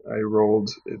I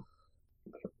rolled it.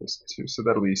 That was 2, so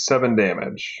that'll be 7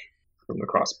 damage from the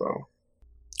crossbow.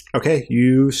 Okay,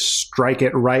 you strike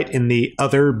it right in the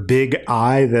other big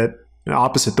eye that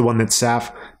opposite the one that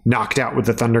Saph knocked out with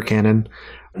the thunder cannon.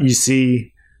 You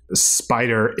see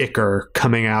spider ichor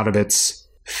coming out of its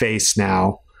face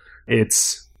now.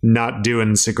 It's not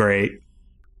doing so great.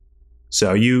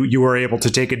 So you were able to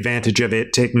take advantage of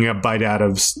it taking a bite out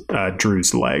of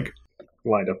Drew's leg.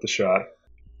 Lined up the shot.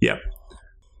 Yep.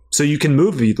 So you can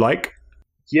move if you'd like.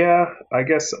 Yeah, I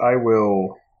guess I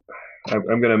will.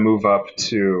 I'm going to move up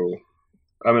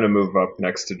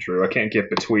next to Drew. I can't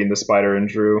get between the spider and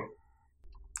Drew.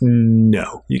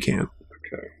 No, you can't.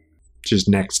 Okay. Just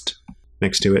next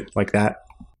to it, like that.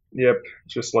 Yep,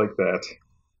 just like that.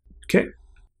 Okay.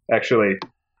 Actually,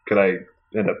 could I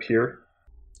end up here?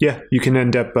 Yeah, you can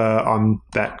end up on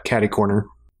that catty corner.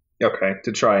 Okay,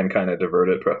 to try and kind of divert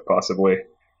it, possibly.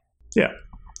 Yeah.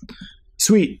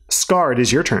 Sweet. Scar, it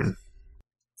is your turn.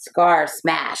 Scar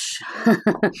smash.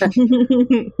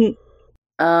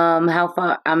 How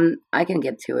far? I can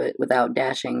get to it without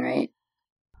dashing, right?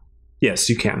 Yes,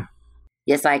 you can.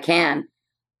 Yes, I can.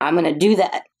 I'm gonna do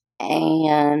that.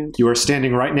 And You are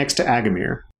standing right next to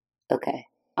Agamir. okay,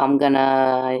 I'm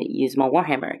gonna use my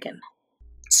Warhammer again.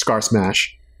 Scar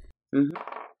smash. Mm-hmm.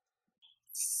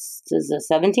 Does a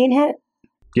 17 hit?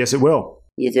 Yes, it will.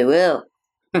 Yes, it will.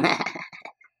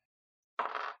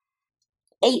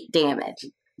 8 damage.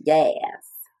 Yes.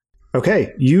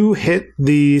 Okay, you hit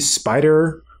the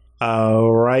spider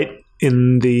right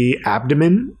in the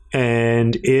abdomen,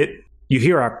 and you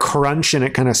hear a crunch, and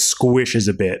it kind of squishes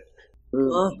a bit.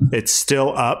 It's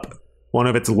still up. One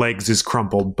of its legs is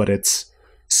crumpled, but it's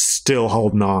still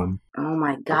holding on. Oh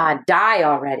my god, die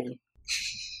already.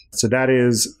 So that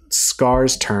is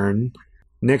Scar's turn.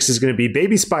 Next is going to be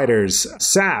baby spiders.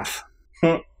 Saph.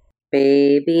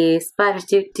 Baby spiders,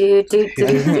 do.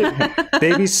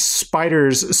 Baby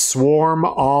spiders swarm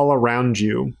all around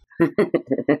you.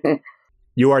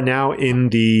 You are now in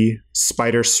the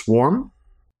spider swarm,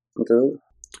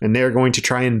 and they're going to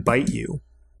try and bite you.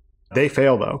 They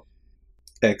fail, though.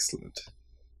 Excellent.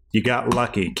 You got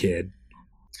lucky, kid.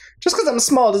 Just because I'm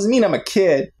small doesn't mean I'm a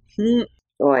kid.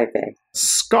 Oy vey.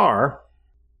 Scar,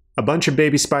 a bunch of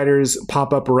baby spiders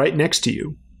pop up right next to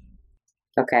you.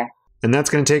 Okay. And that's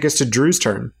going to take us to Drew's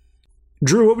turn.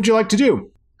 Drew, what would you like to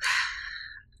do?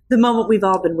 The moment we've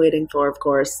all been waiting for, of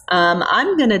course.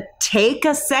 I'm gonna take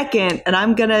a second, and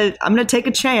I'm gonna take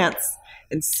a chance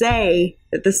and say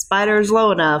that the spider is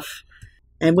low enough,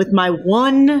 and with my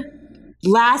one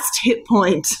last hit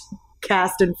point,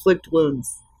 cast Inflict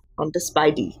Wounds onto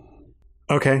Spidey.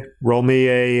 Okay, roll me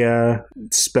a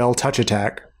spell touch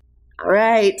attack. All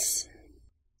right.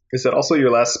 Is that also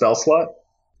your last spell slot?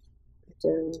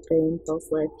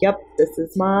 Yep, this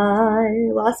is my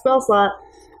last spell slot.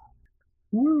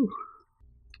 Woo.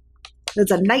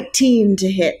 It's a 19 to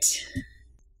hit.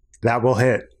 That will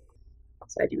hit.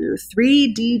 So I do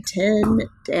 3d10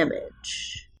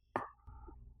 damage.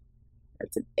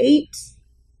 That's an 8,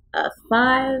 a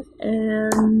 5,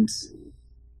 and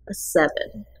a 7.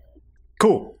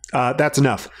 Cool. That's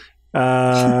enough.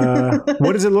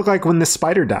 What does it look like when the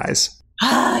spider dies?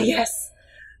 Ah, yes.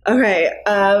 Okay.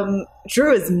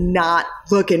 Drew is not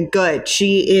looking good.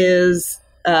 She is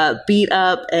beat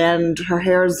up, and her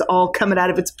hair's all coming out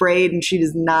of its braid, and she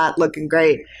is not looking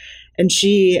great. And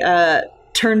she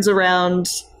turns around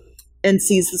and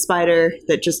sees the spider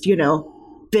that just,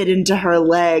 bit into her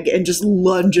leg and just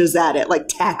lunges at it, like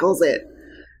tackles it.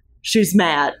 She's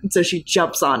mad, and so she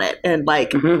jumps on it, and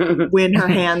like when her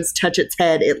hands touch its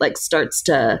head, it like starts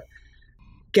to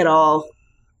get all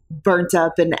burnt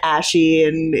up and ashy,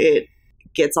 and it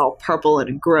gets all purple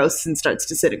and gross and starts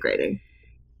disintegrating.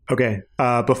 Okay.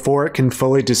 Before it can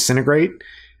fully disintegrate,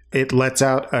 it lets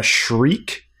out a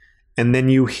shriek, and then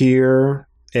you hear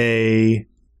a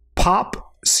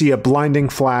pop, see a blinding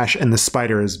flash, and the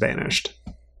spider has vanished.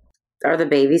 Are the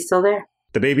babies still there?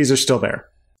 The babies are still there.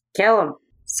 Kill them.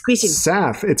 Squeezing.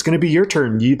 Saph, it's going to be your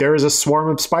turn. There is a swarm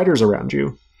of spiders around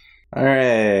you. All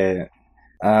right.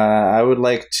 I would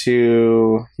like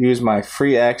to use my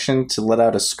free action to let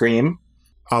out a scream,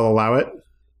 I'll allow it.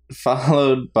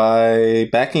 followed by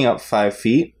backing up 5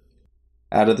 feet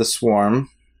out of the swarm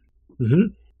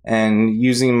and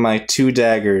using my 2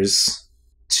 daggers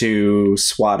to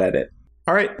swat at it.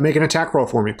 All right, make an attack roll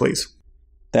for me, please.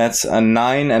 That's a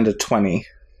 9 and a 20.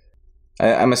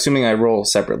 I'm assuming I roll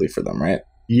separately for them, right?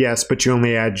 Yes, but you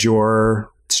only add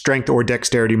your strength or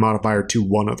dexterity modifier to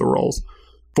one of the rolls.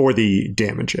 For the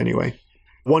damage, anyway.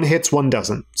 One hits, one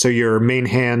doesn't. So your main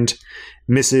hand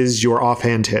misses, your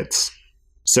offhand hits.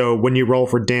 So when you roll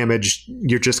for damage,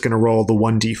 you're just going to roll the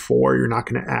 1d4. You're not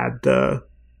going to add the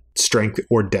strength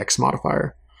or dex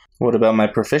modifier. What about my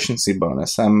proficiency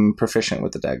bonus? I'm proficient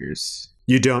with the daggers.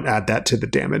 You don't add that to the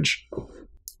damage.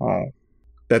 Oh.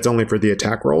 That's only for the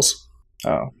attack rolls.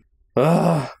 Oh.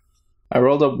 Ugh. I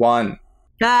rolled a 1.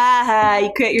 Ah,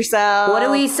 you quit yourself. What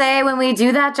do we say when we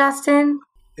do that, Justin?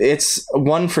 It's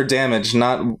 1 for damage,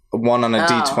 not 1 on a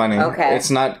d20. Okay. It's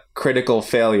not critical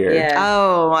failure. Yeah.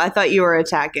 Oh, I thought you were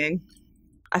attacking.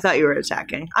 I'm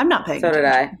not paying So did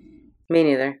attention. I. Me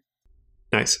neither.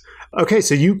 Nice. Okay,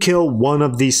 so you kill one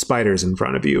of these spiders in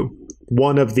front of you.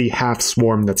 One of the half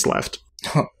swarm that's left.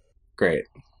 Great.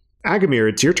 Agamir,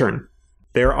 it's your turn.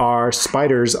 There are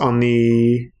spiders on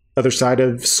the other side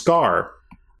of Scar.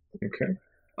 Okay.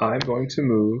 I'm going to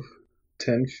move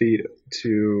 10 feet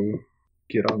to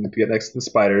get next to the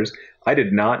spiders. I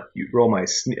did not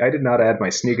add my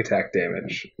sneak attack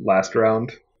damage last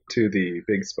round to the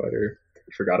big spider.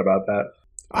 Forgot about that.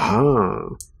 Ah.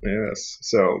 Yes.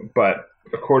 So, but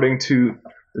according to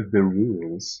the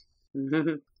rules,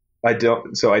 I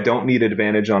don't need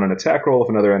advantage on an attack roll if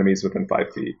another enemy is within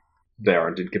 5 feet. They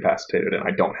aren't incapacitated, and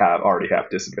I don't already have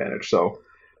disadvantage. So,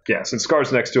 yeah, since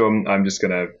Scar's next to him, I'm just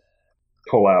gonna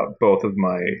pull out both of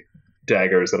my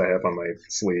daggers that I have on my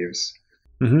sleeves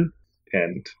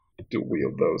and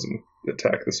wield those and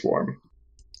attack the swarm.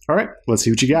 All right, let's see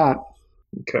what you got.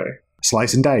 Okay.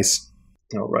 Slice and dice.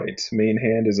 All right. Main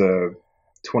hand is a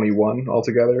 21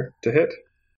 altogether to hit.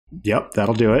 Yep,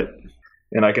 that'll do it.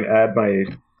 And I can add my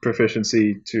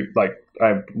proficiency to,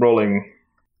 I'm rolling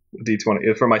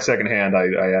d20. For my second hand, I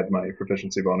add my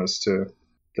proficiency bonus to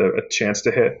a chance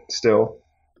to hit still.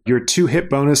 Your 2 hit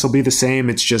bonus will be the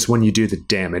same. It's just when you do the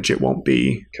damage, it won't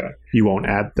be. Okay. You won't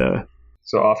add the.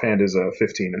 So offhand is a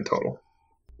 15 in total.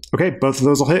 Okay, both of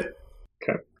those will hit.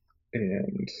 Okay.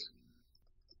 And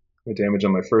the damage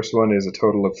on my first one is a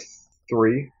total of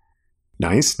 3.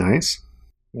 Nice.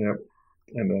 Yep.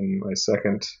 And then my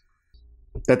second.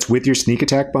 That's with your sneak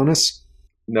attack bonus?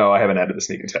 No, I haven't added the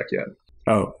sneak attack yet.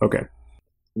 Oh, okay.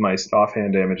 My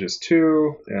offhand damage is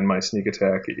 2, and my sneak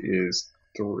attack is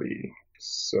 3.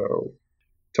 So,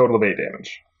 total of 8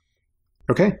 damage.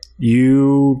 Okay.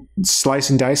 You slice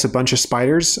and dice a bunch of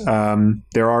spiders.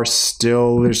 There's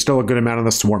still a good amount of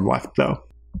the swarm left, though.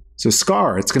 So,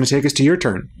 Scar, it's going to take us to your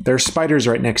turn. There are spiders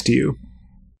right next to you.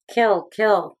 Kill.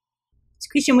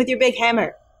 Squish him with your big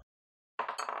hammer.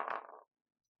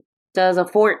 Does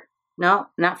no,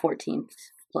 not 14.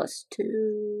 Plus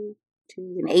 2,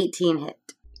 an 18 hit.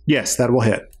 Yes, that will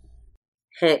hit.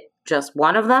 Hit just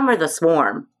one of them or the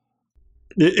swarm?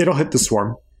 It'll hit the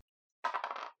swarm.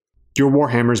 Your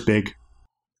warhammer's big.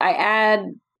 I add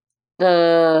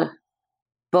the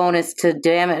bonus to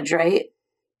damage, right?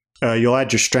 You'll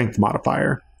add your strength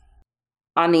modifier.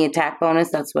 On the attack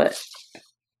bonus, that's what...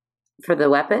 For the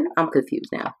weapon? I'm confused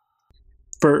now.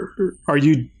 Are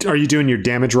you doing your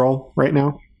damage roll right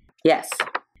now? Yes.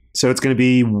 So it's going to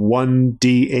be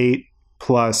 1d8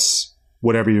 plus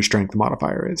whatever your strength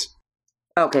modifier is.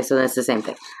 Okay, so that's the same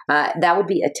thing. That would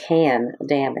be a 10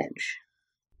 damage.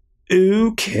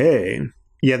 Okay.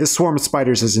 Yeah, this swarm of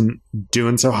spiders isn't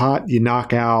doing so hot. You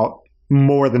knock out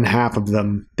more than half of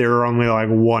them. There are only like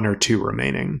 1 or 2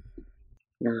 remaining.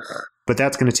 Ugh. But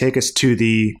that's going to take us to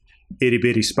the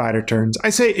itty-bitty spider turns.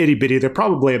 I say itty-bitty, they're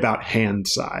probably about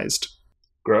hand-sized.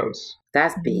 Gross.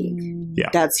 That's big. Yeah.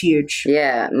 That's huge.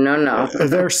 Yeah, no.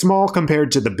 They're small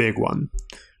compared to the big one.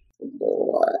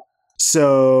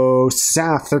 So,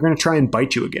 Saph, they're going to try and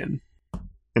bite you again.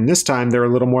 And this time, they're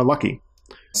a little more lucky.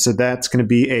 So that's going to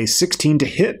be a 16 to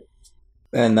hit.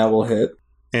 And that will hit.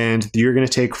 And you're going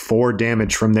to take 4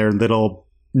 damage from their little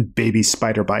baby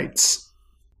spider bites.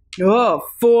 Oh,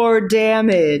 4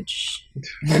 damage.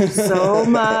 So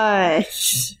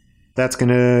much. That's going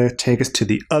to take us to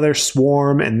the other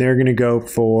swarm, and they're going to go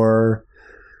for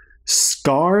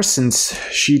Scar, since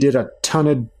she did a ton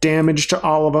of damage to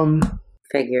all of them.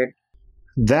 Figured.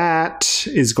 That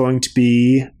is going to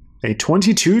be a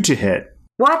 22 to hit.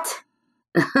 What?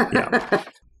 Yeah.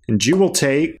 And you will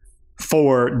take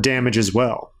 4 damage as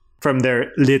well from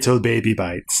their little baby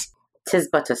bites. 'Tis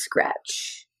but a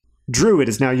scratch. Drew, it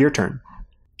is now your turn.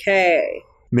 Okay.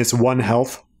 Miss 1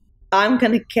 health. I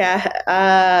can't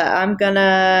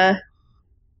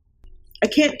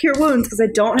cure wounds because I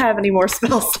don't have any more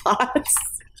spell slots.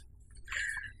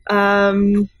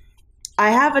 I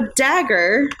have a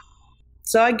dagger,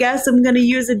 so I guess I'm going to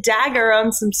use a dagger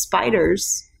on some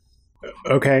spiders.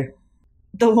 Okay.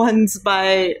 The ones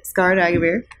by Scar and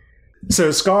Agamir.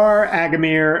 So Scar,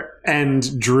 Agamir,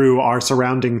 and Drew are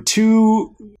surrounding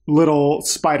 2 little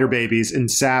spider babies, and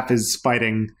Saph is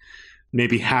fighting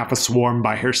maybe half a swarm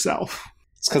by herself.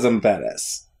 It's because I'm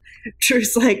badass.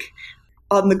 Drew's like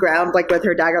on the ground, like with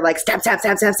her dagger, like stab, stab,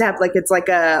 stab, stab, stab. Like it's like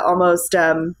a almost, what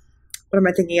am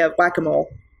I thinking of? Whack-a-mole.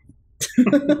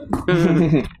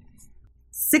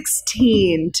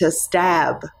 16 to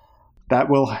stab. That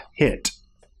will hit.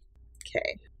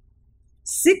 Okay.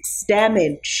 6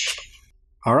 damage.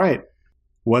 All right.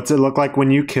 What's it look like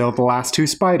when you kill the last 2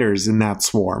 spiders in that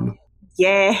swarm?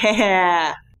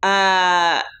 Yeah.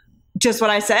 Just what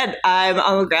I said. I'm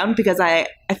on the ground because I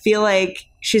feel like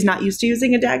she's not used to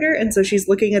using a dagger, and so she's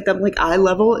looking at them like eye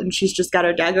level, and she's just got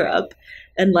her dagger up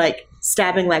and like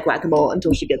stabbing like whack-a-mole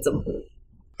until she gets them.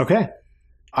 Okay.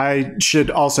 I should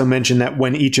also mention that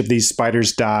when each of these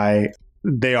spiders die,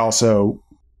 they also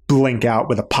blink out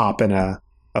with a pop and a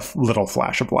little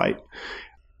flash of light.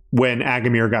 When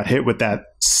Agamir got hit with that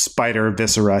spider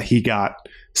viscera, he got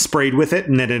sprayed with it,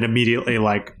 and then it immediately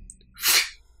like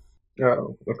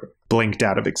blinked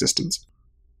out of existence.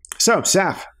 So,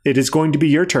 Saph, it is going to be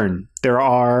your turn. There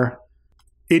are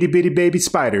itty-bitty baby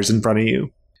spiders in front of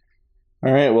you.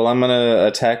 All right, well, I'm going to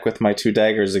attack with my 2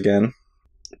 daggers again.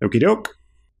 Okie doke.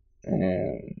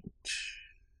 And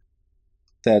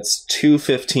that's 2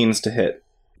 15s to hit.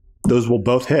 Those will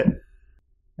both hit.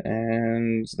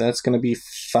 And that's going to be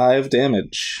 5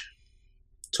 damage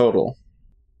total.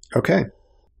 Okay.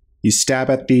 You stab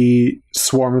at the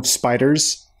swarm of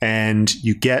spiders, and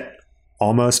you get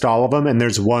almost all of them, and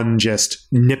there's one just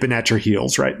nipping at your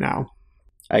heels right now.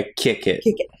 I kick it.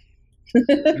 Kick it.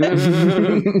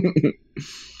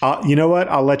 You know what?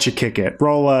 I'll let you kick it.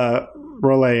 Roll a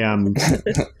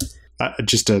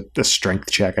just a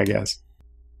strength check, I guess.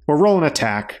 Or roll an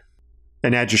attack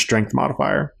and add your strength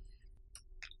modifier.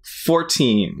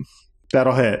 14.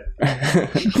 That'll hit.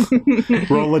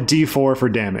 Roll a d4 for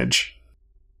damage.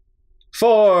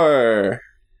 4.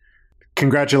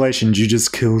 Congratulations, you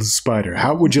just killed a spider.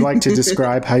 How would you like to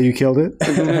describe how you killed it?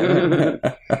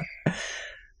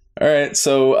 All right,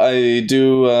 so I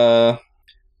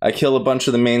kill a bunch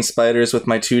of the main spiders with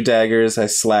my 2 daggers. I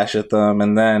slash at them,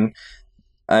 and then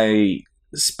I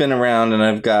spin around, and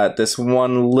I've got this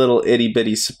one little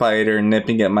itty-bitty spider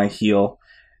nipping at my heel,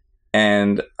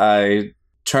 and I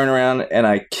turn around and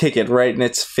I kick it right in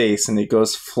its face, and it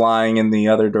goes flying in the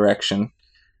other direction.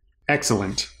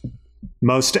 Excellent.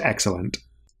 Most excellent.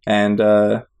 And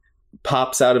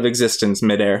pops out of existence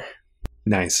midair.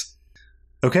 Nice.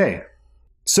 Okay.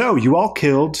 So you all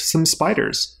killed some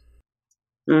spiders.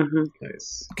 Mm-hmm.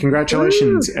 Nice.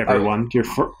 Congratulations, everyone. Your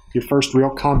first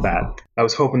real combat. I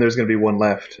was hoping there was going to be one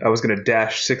left. I was going to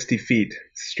dash 60 feet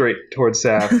straight towards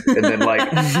Saph and then,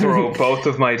 throw both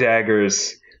of my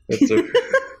daggers.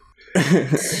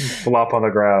 Flop on the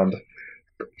ground.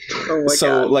 Oh my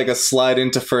So, God. a slide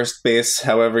into first base.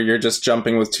 However, you're just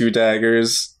jumping with 2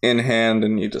 daggers in hand,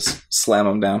 and you just slam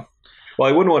them down. Well,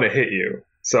 I wouldn't want to hit you.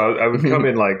 So I would come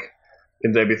in,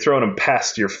 and I'd be throwing them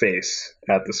past your face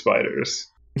at the spiders.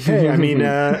 Hey, I mean,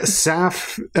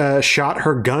 Saph shot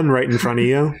her gun right in front of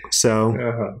you,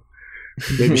 so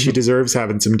maybe she deserves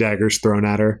having some daggers thrown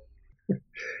at her.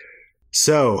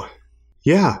 So,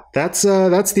 yeah, that's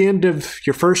the end of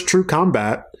your first true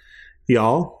combat,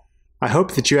 y'all. I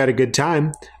hope that you had a good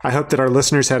time. I hope that our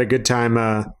listeners had a good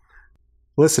time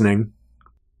listening.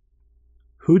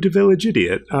 Who to Village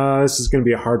Idiot? This is going to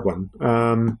be a hard one.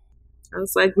 I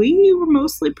was like, we were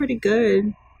mostly pretty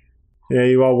good. Yeah,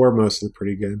 you all were mostly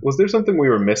pretty good. Was there something we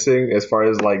were missing as far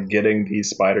as getting these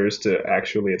spiders to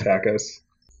actually attack us?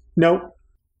 Nope.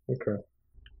 Okay.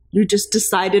 You just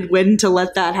decided when to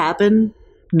let that happen?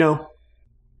 No.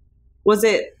 Was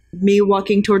it me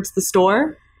walking towards the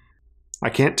store? I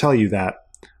can't tell you that.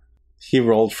 He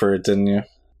rolled for it, didn't you?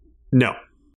 No.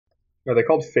 Are they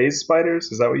called phase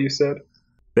spiders? Is that what you said?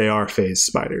 They are phase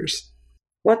spiders.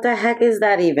 What the heck is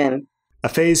that even? A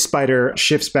phase spider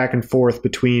shifts back and forth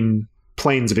between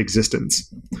planes of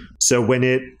existence. So when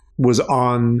it was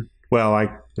on,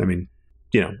 it's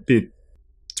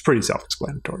pretty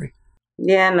self-explanatory.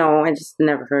 Yeah, no, I just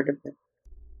never heard of it.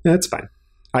 That's fine.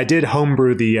 I did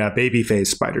homebrew the baby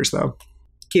phase spiders, though.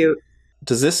 Cute.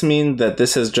 Does this mean that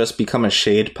this has just become a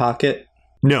shade pocket?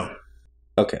 No.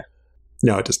 Okay.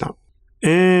 No, it does not.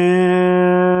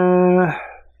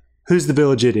 Who's the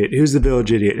village idiot? Who's the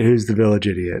village idiot? Who's the village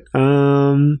idiot?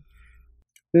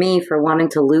 Me for wanting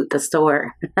to loot the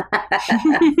store.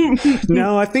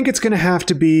 No, I think it's going to have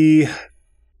to be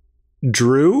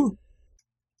Drew.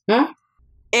 Huh?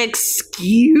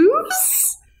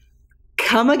 Excuse?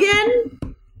 Come again?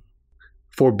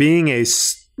 For being a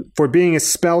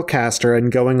spellcaster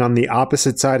and going on the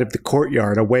opposite side of the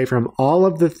courtyard, away from all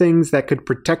of the things that could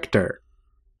protect her.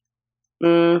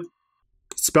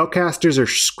 Spellcasters are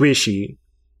squishy.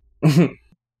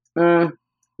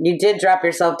 You did drop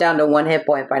yourself down to 1 hit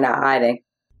point by not hiding.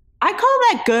 I call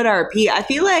that good RP. I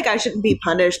feel like I shouldn't be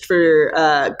punished for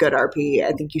good RP.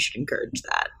 I think you should encourage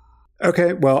that.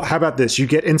 Okay, well, how about this? You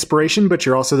get inspiration, but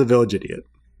you're also the village idiot.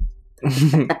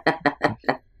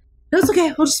 No, it's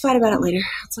okay. We'll just fight about it later.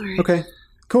 It's all right. Okay,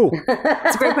 cool.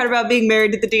 It's a great part about being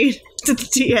married to the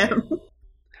DM.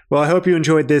 Well, I hope you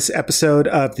enjoyed this episode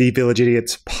of the Village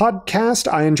Idiots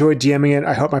podcast. I enjoyed DMing it.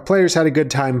 I hope my players had a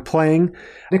good time playing.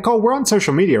 Nicole, we're on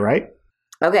social media, right?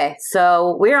 Okay,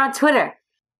 so we're on Twitter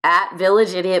at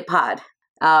Village Idiot Pod.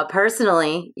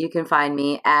 Personally, you can find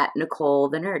me at Nicole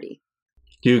the Nerdy.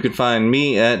 You can find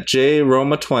me at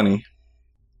JRoma20.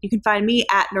 You can find me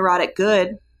at Neurotic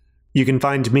Good. You can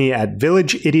find me at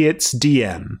Village Idiots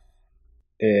DM.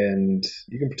 And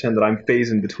you can pretend that I'm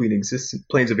phasing between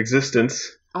planes of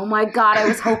existence. Oh my god, I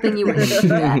was hoping you would do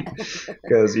that.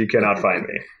 Because you cannot find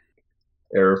me.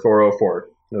 Error 404.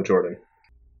 No Jordan.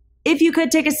 If you could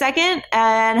take a second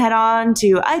and head on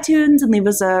to iTunes and leave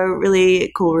us a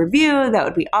really cool review, that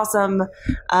would be awesome.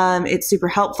 It's super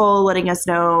helpful letting us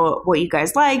know what you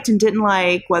guys liked and didn't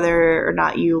like, whether or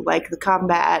not you like the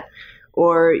combat,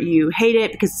 or you hate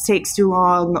it because it takes too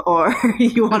long, or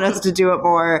you want us to do it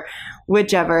more,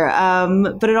 whichever.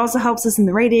 But it also helps us in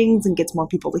the ratings and gets more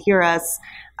people to hear us.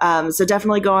 So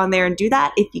definitely go on there and do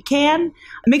that if you can.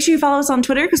 Make sure you follow us on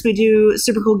Twitter because we do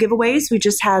super cool giveaways. We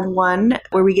just had one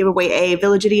where we gave away a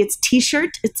Village Idiots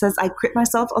t-shirt. It says I crit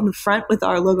myself on the front with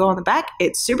our logo on the back.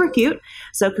 It's super cute.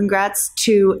 So congrats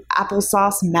to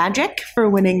Applesauce Magic for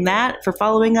winning that, for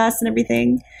following us and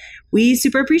everything. We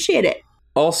super appreciate it.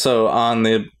 Also on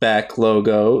the back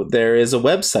logo, there is a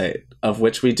website, of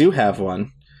which we do have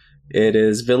one. It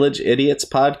is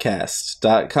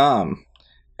villageidiotspodcast.com.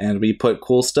 And we put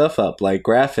cool stuff up like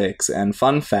graphics and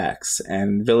fun facts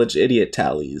and Village Idiot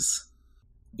tallies.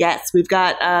 Yes, we've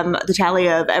got the tally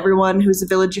of everyone who's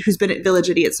been at Village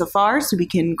Idiot so far, so we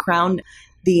can crown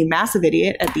the massive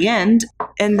idiot at the end.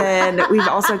 And then we've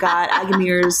also got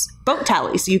Agamir's boat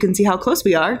tally, so you can see how close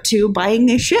we are to buying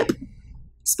a ship.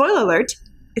 Spoiler alert,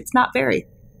 it's not very.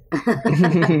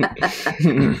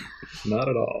 Not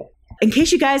at all. in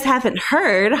case you guys haven't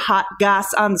heard, hot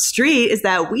goss on the street is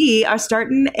that we are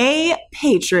starting a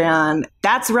Patreon.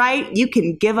 That's right. You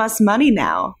can give us money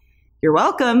now. You're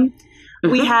welcome.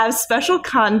 We have special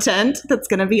content that's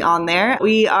going to be on there.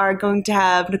 We are going to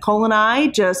have Nicole and I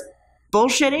just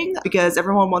bullshitting because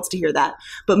everyone wants to hear that.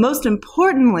 But most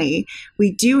importantly,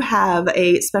 we do have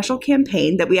a special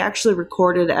campaign that we actually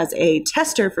recorded as a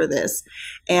tester for this.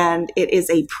 And it is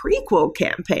a prequel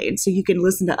campaign. So you can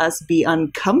listen to us be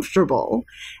uncomfortable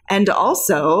and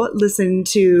also listen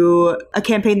to a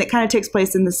campaign that kind of takes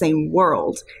place in the same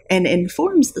world and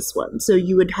informs this one. So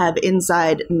you would have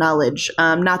inside knowledge,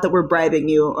 not that we're bribing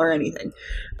you or anything.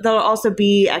 There'll also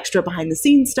be extra behind the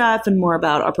scenes stuff and more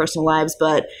about our personal lives,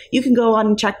 but you can go on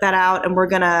and check that out. And we're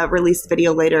going to release a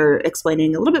video later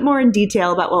explaining a little bit more in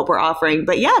detail about what we're offering.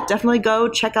 But yeah, definitely go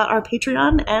check out our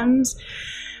Patreon and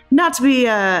not to be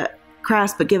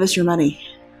crass, but give us your money.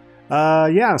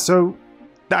 Yeah, so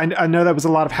I know that was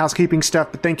a lot of housekeeping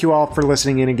stuff, but thank you all for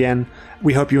listening in again.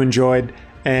 We hope you enjoyed.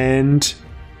 And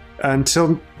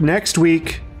until next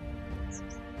week,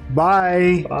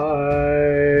 bye.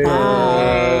 Bye.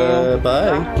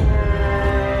 Bye.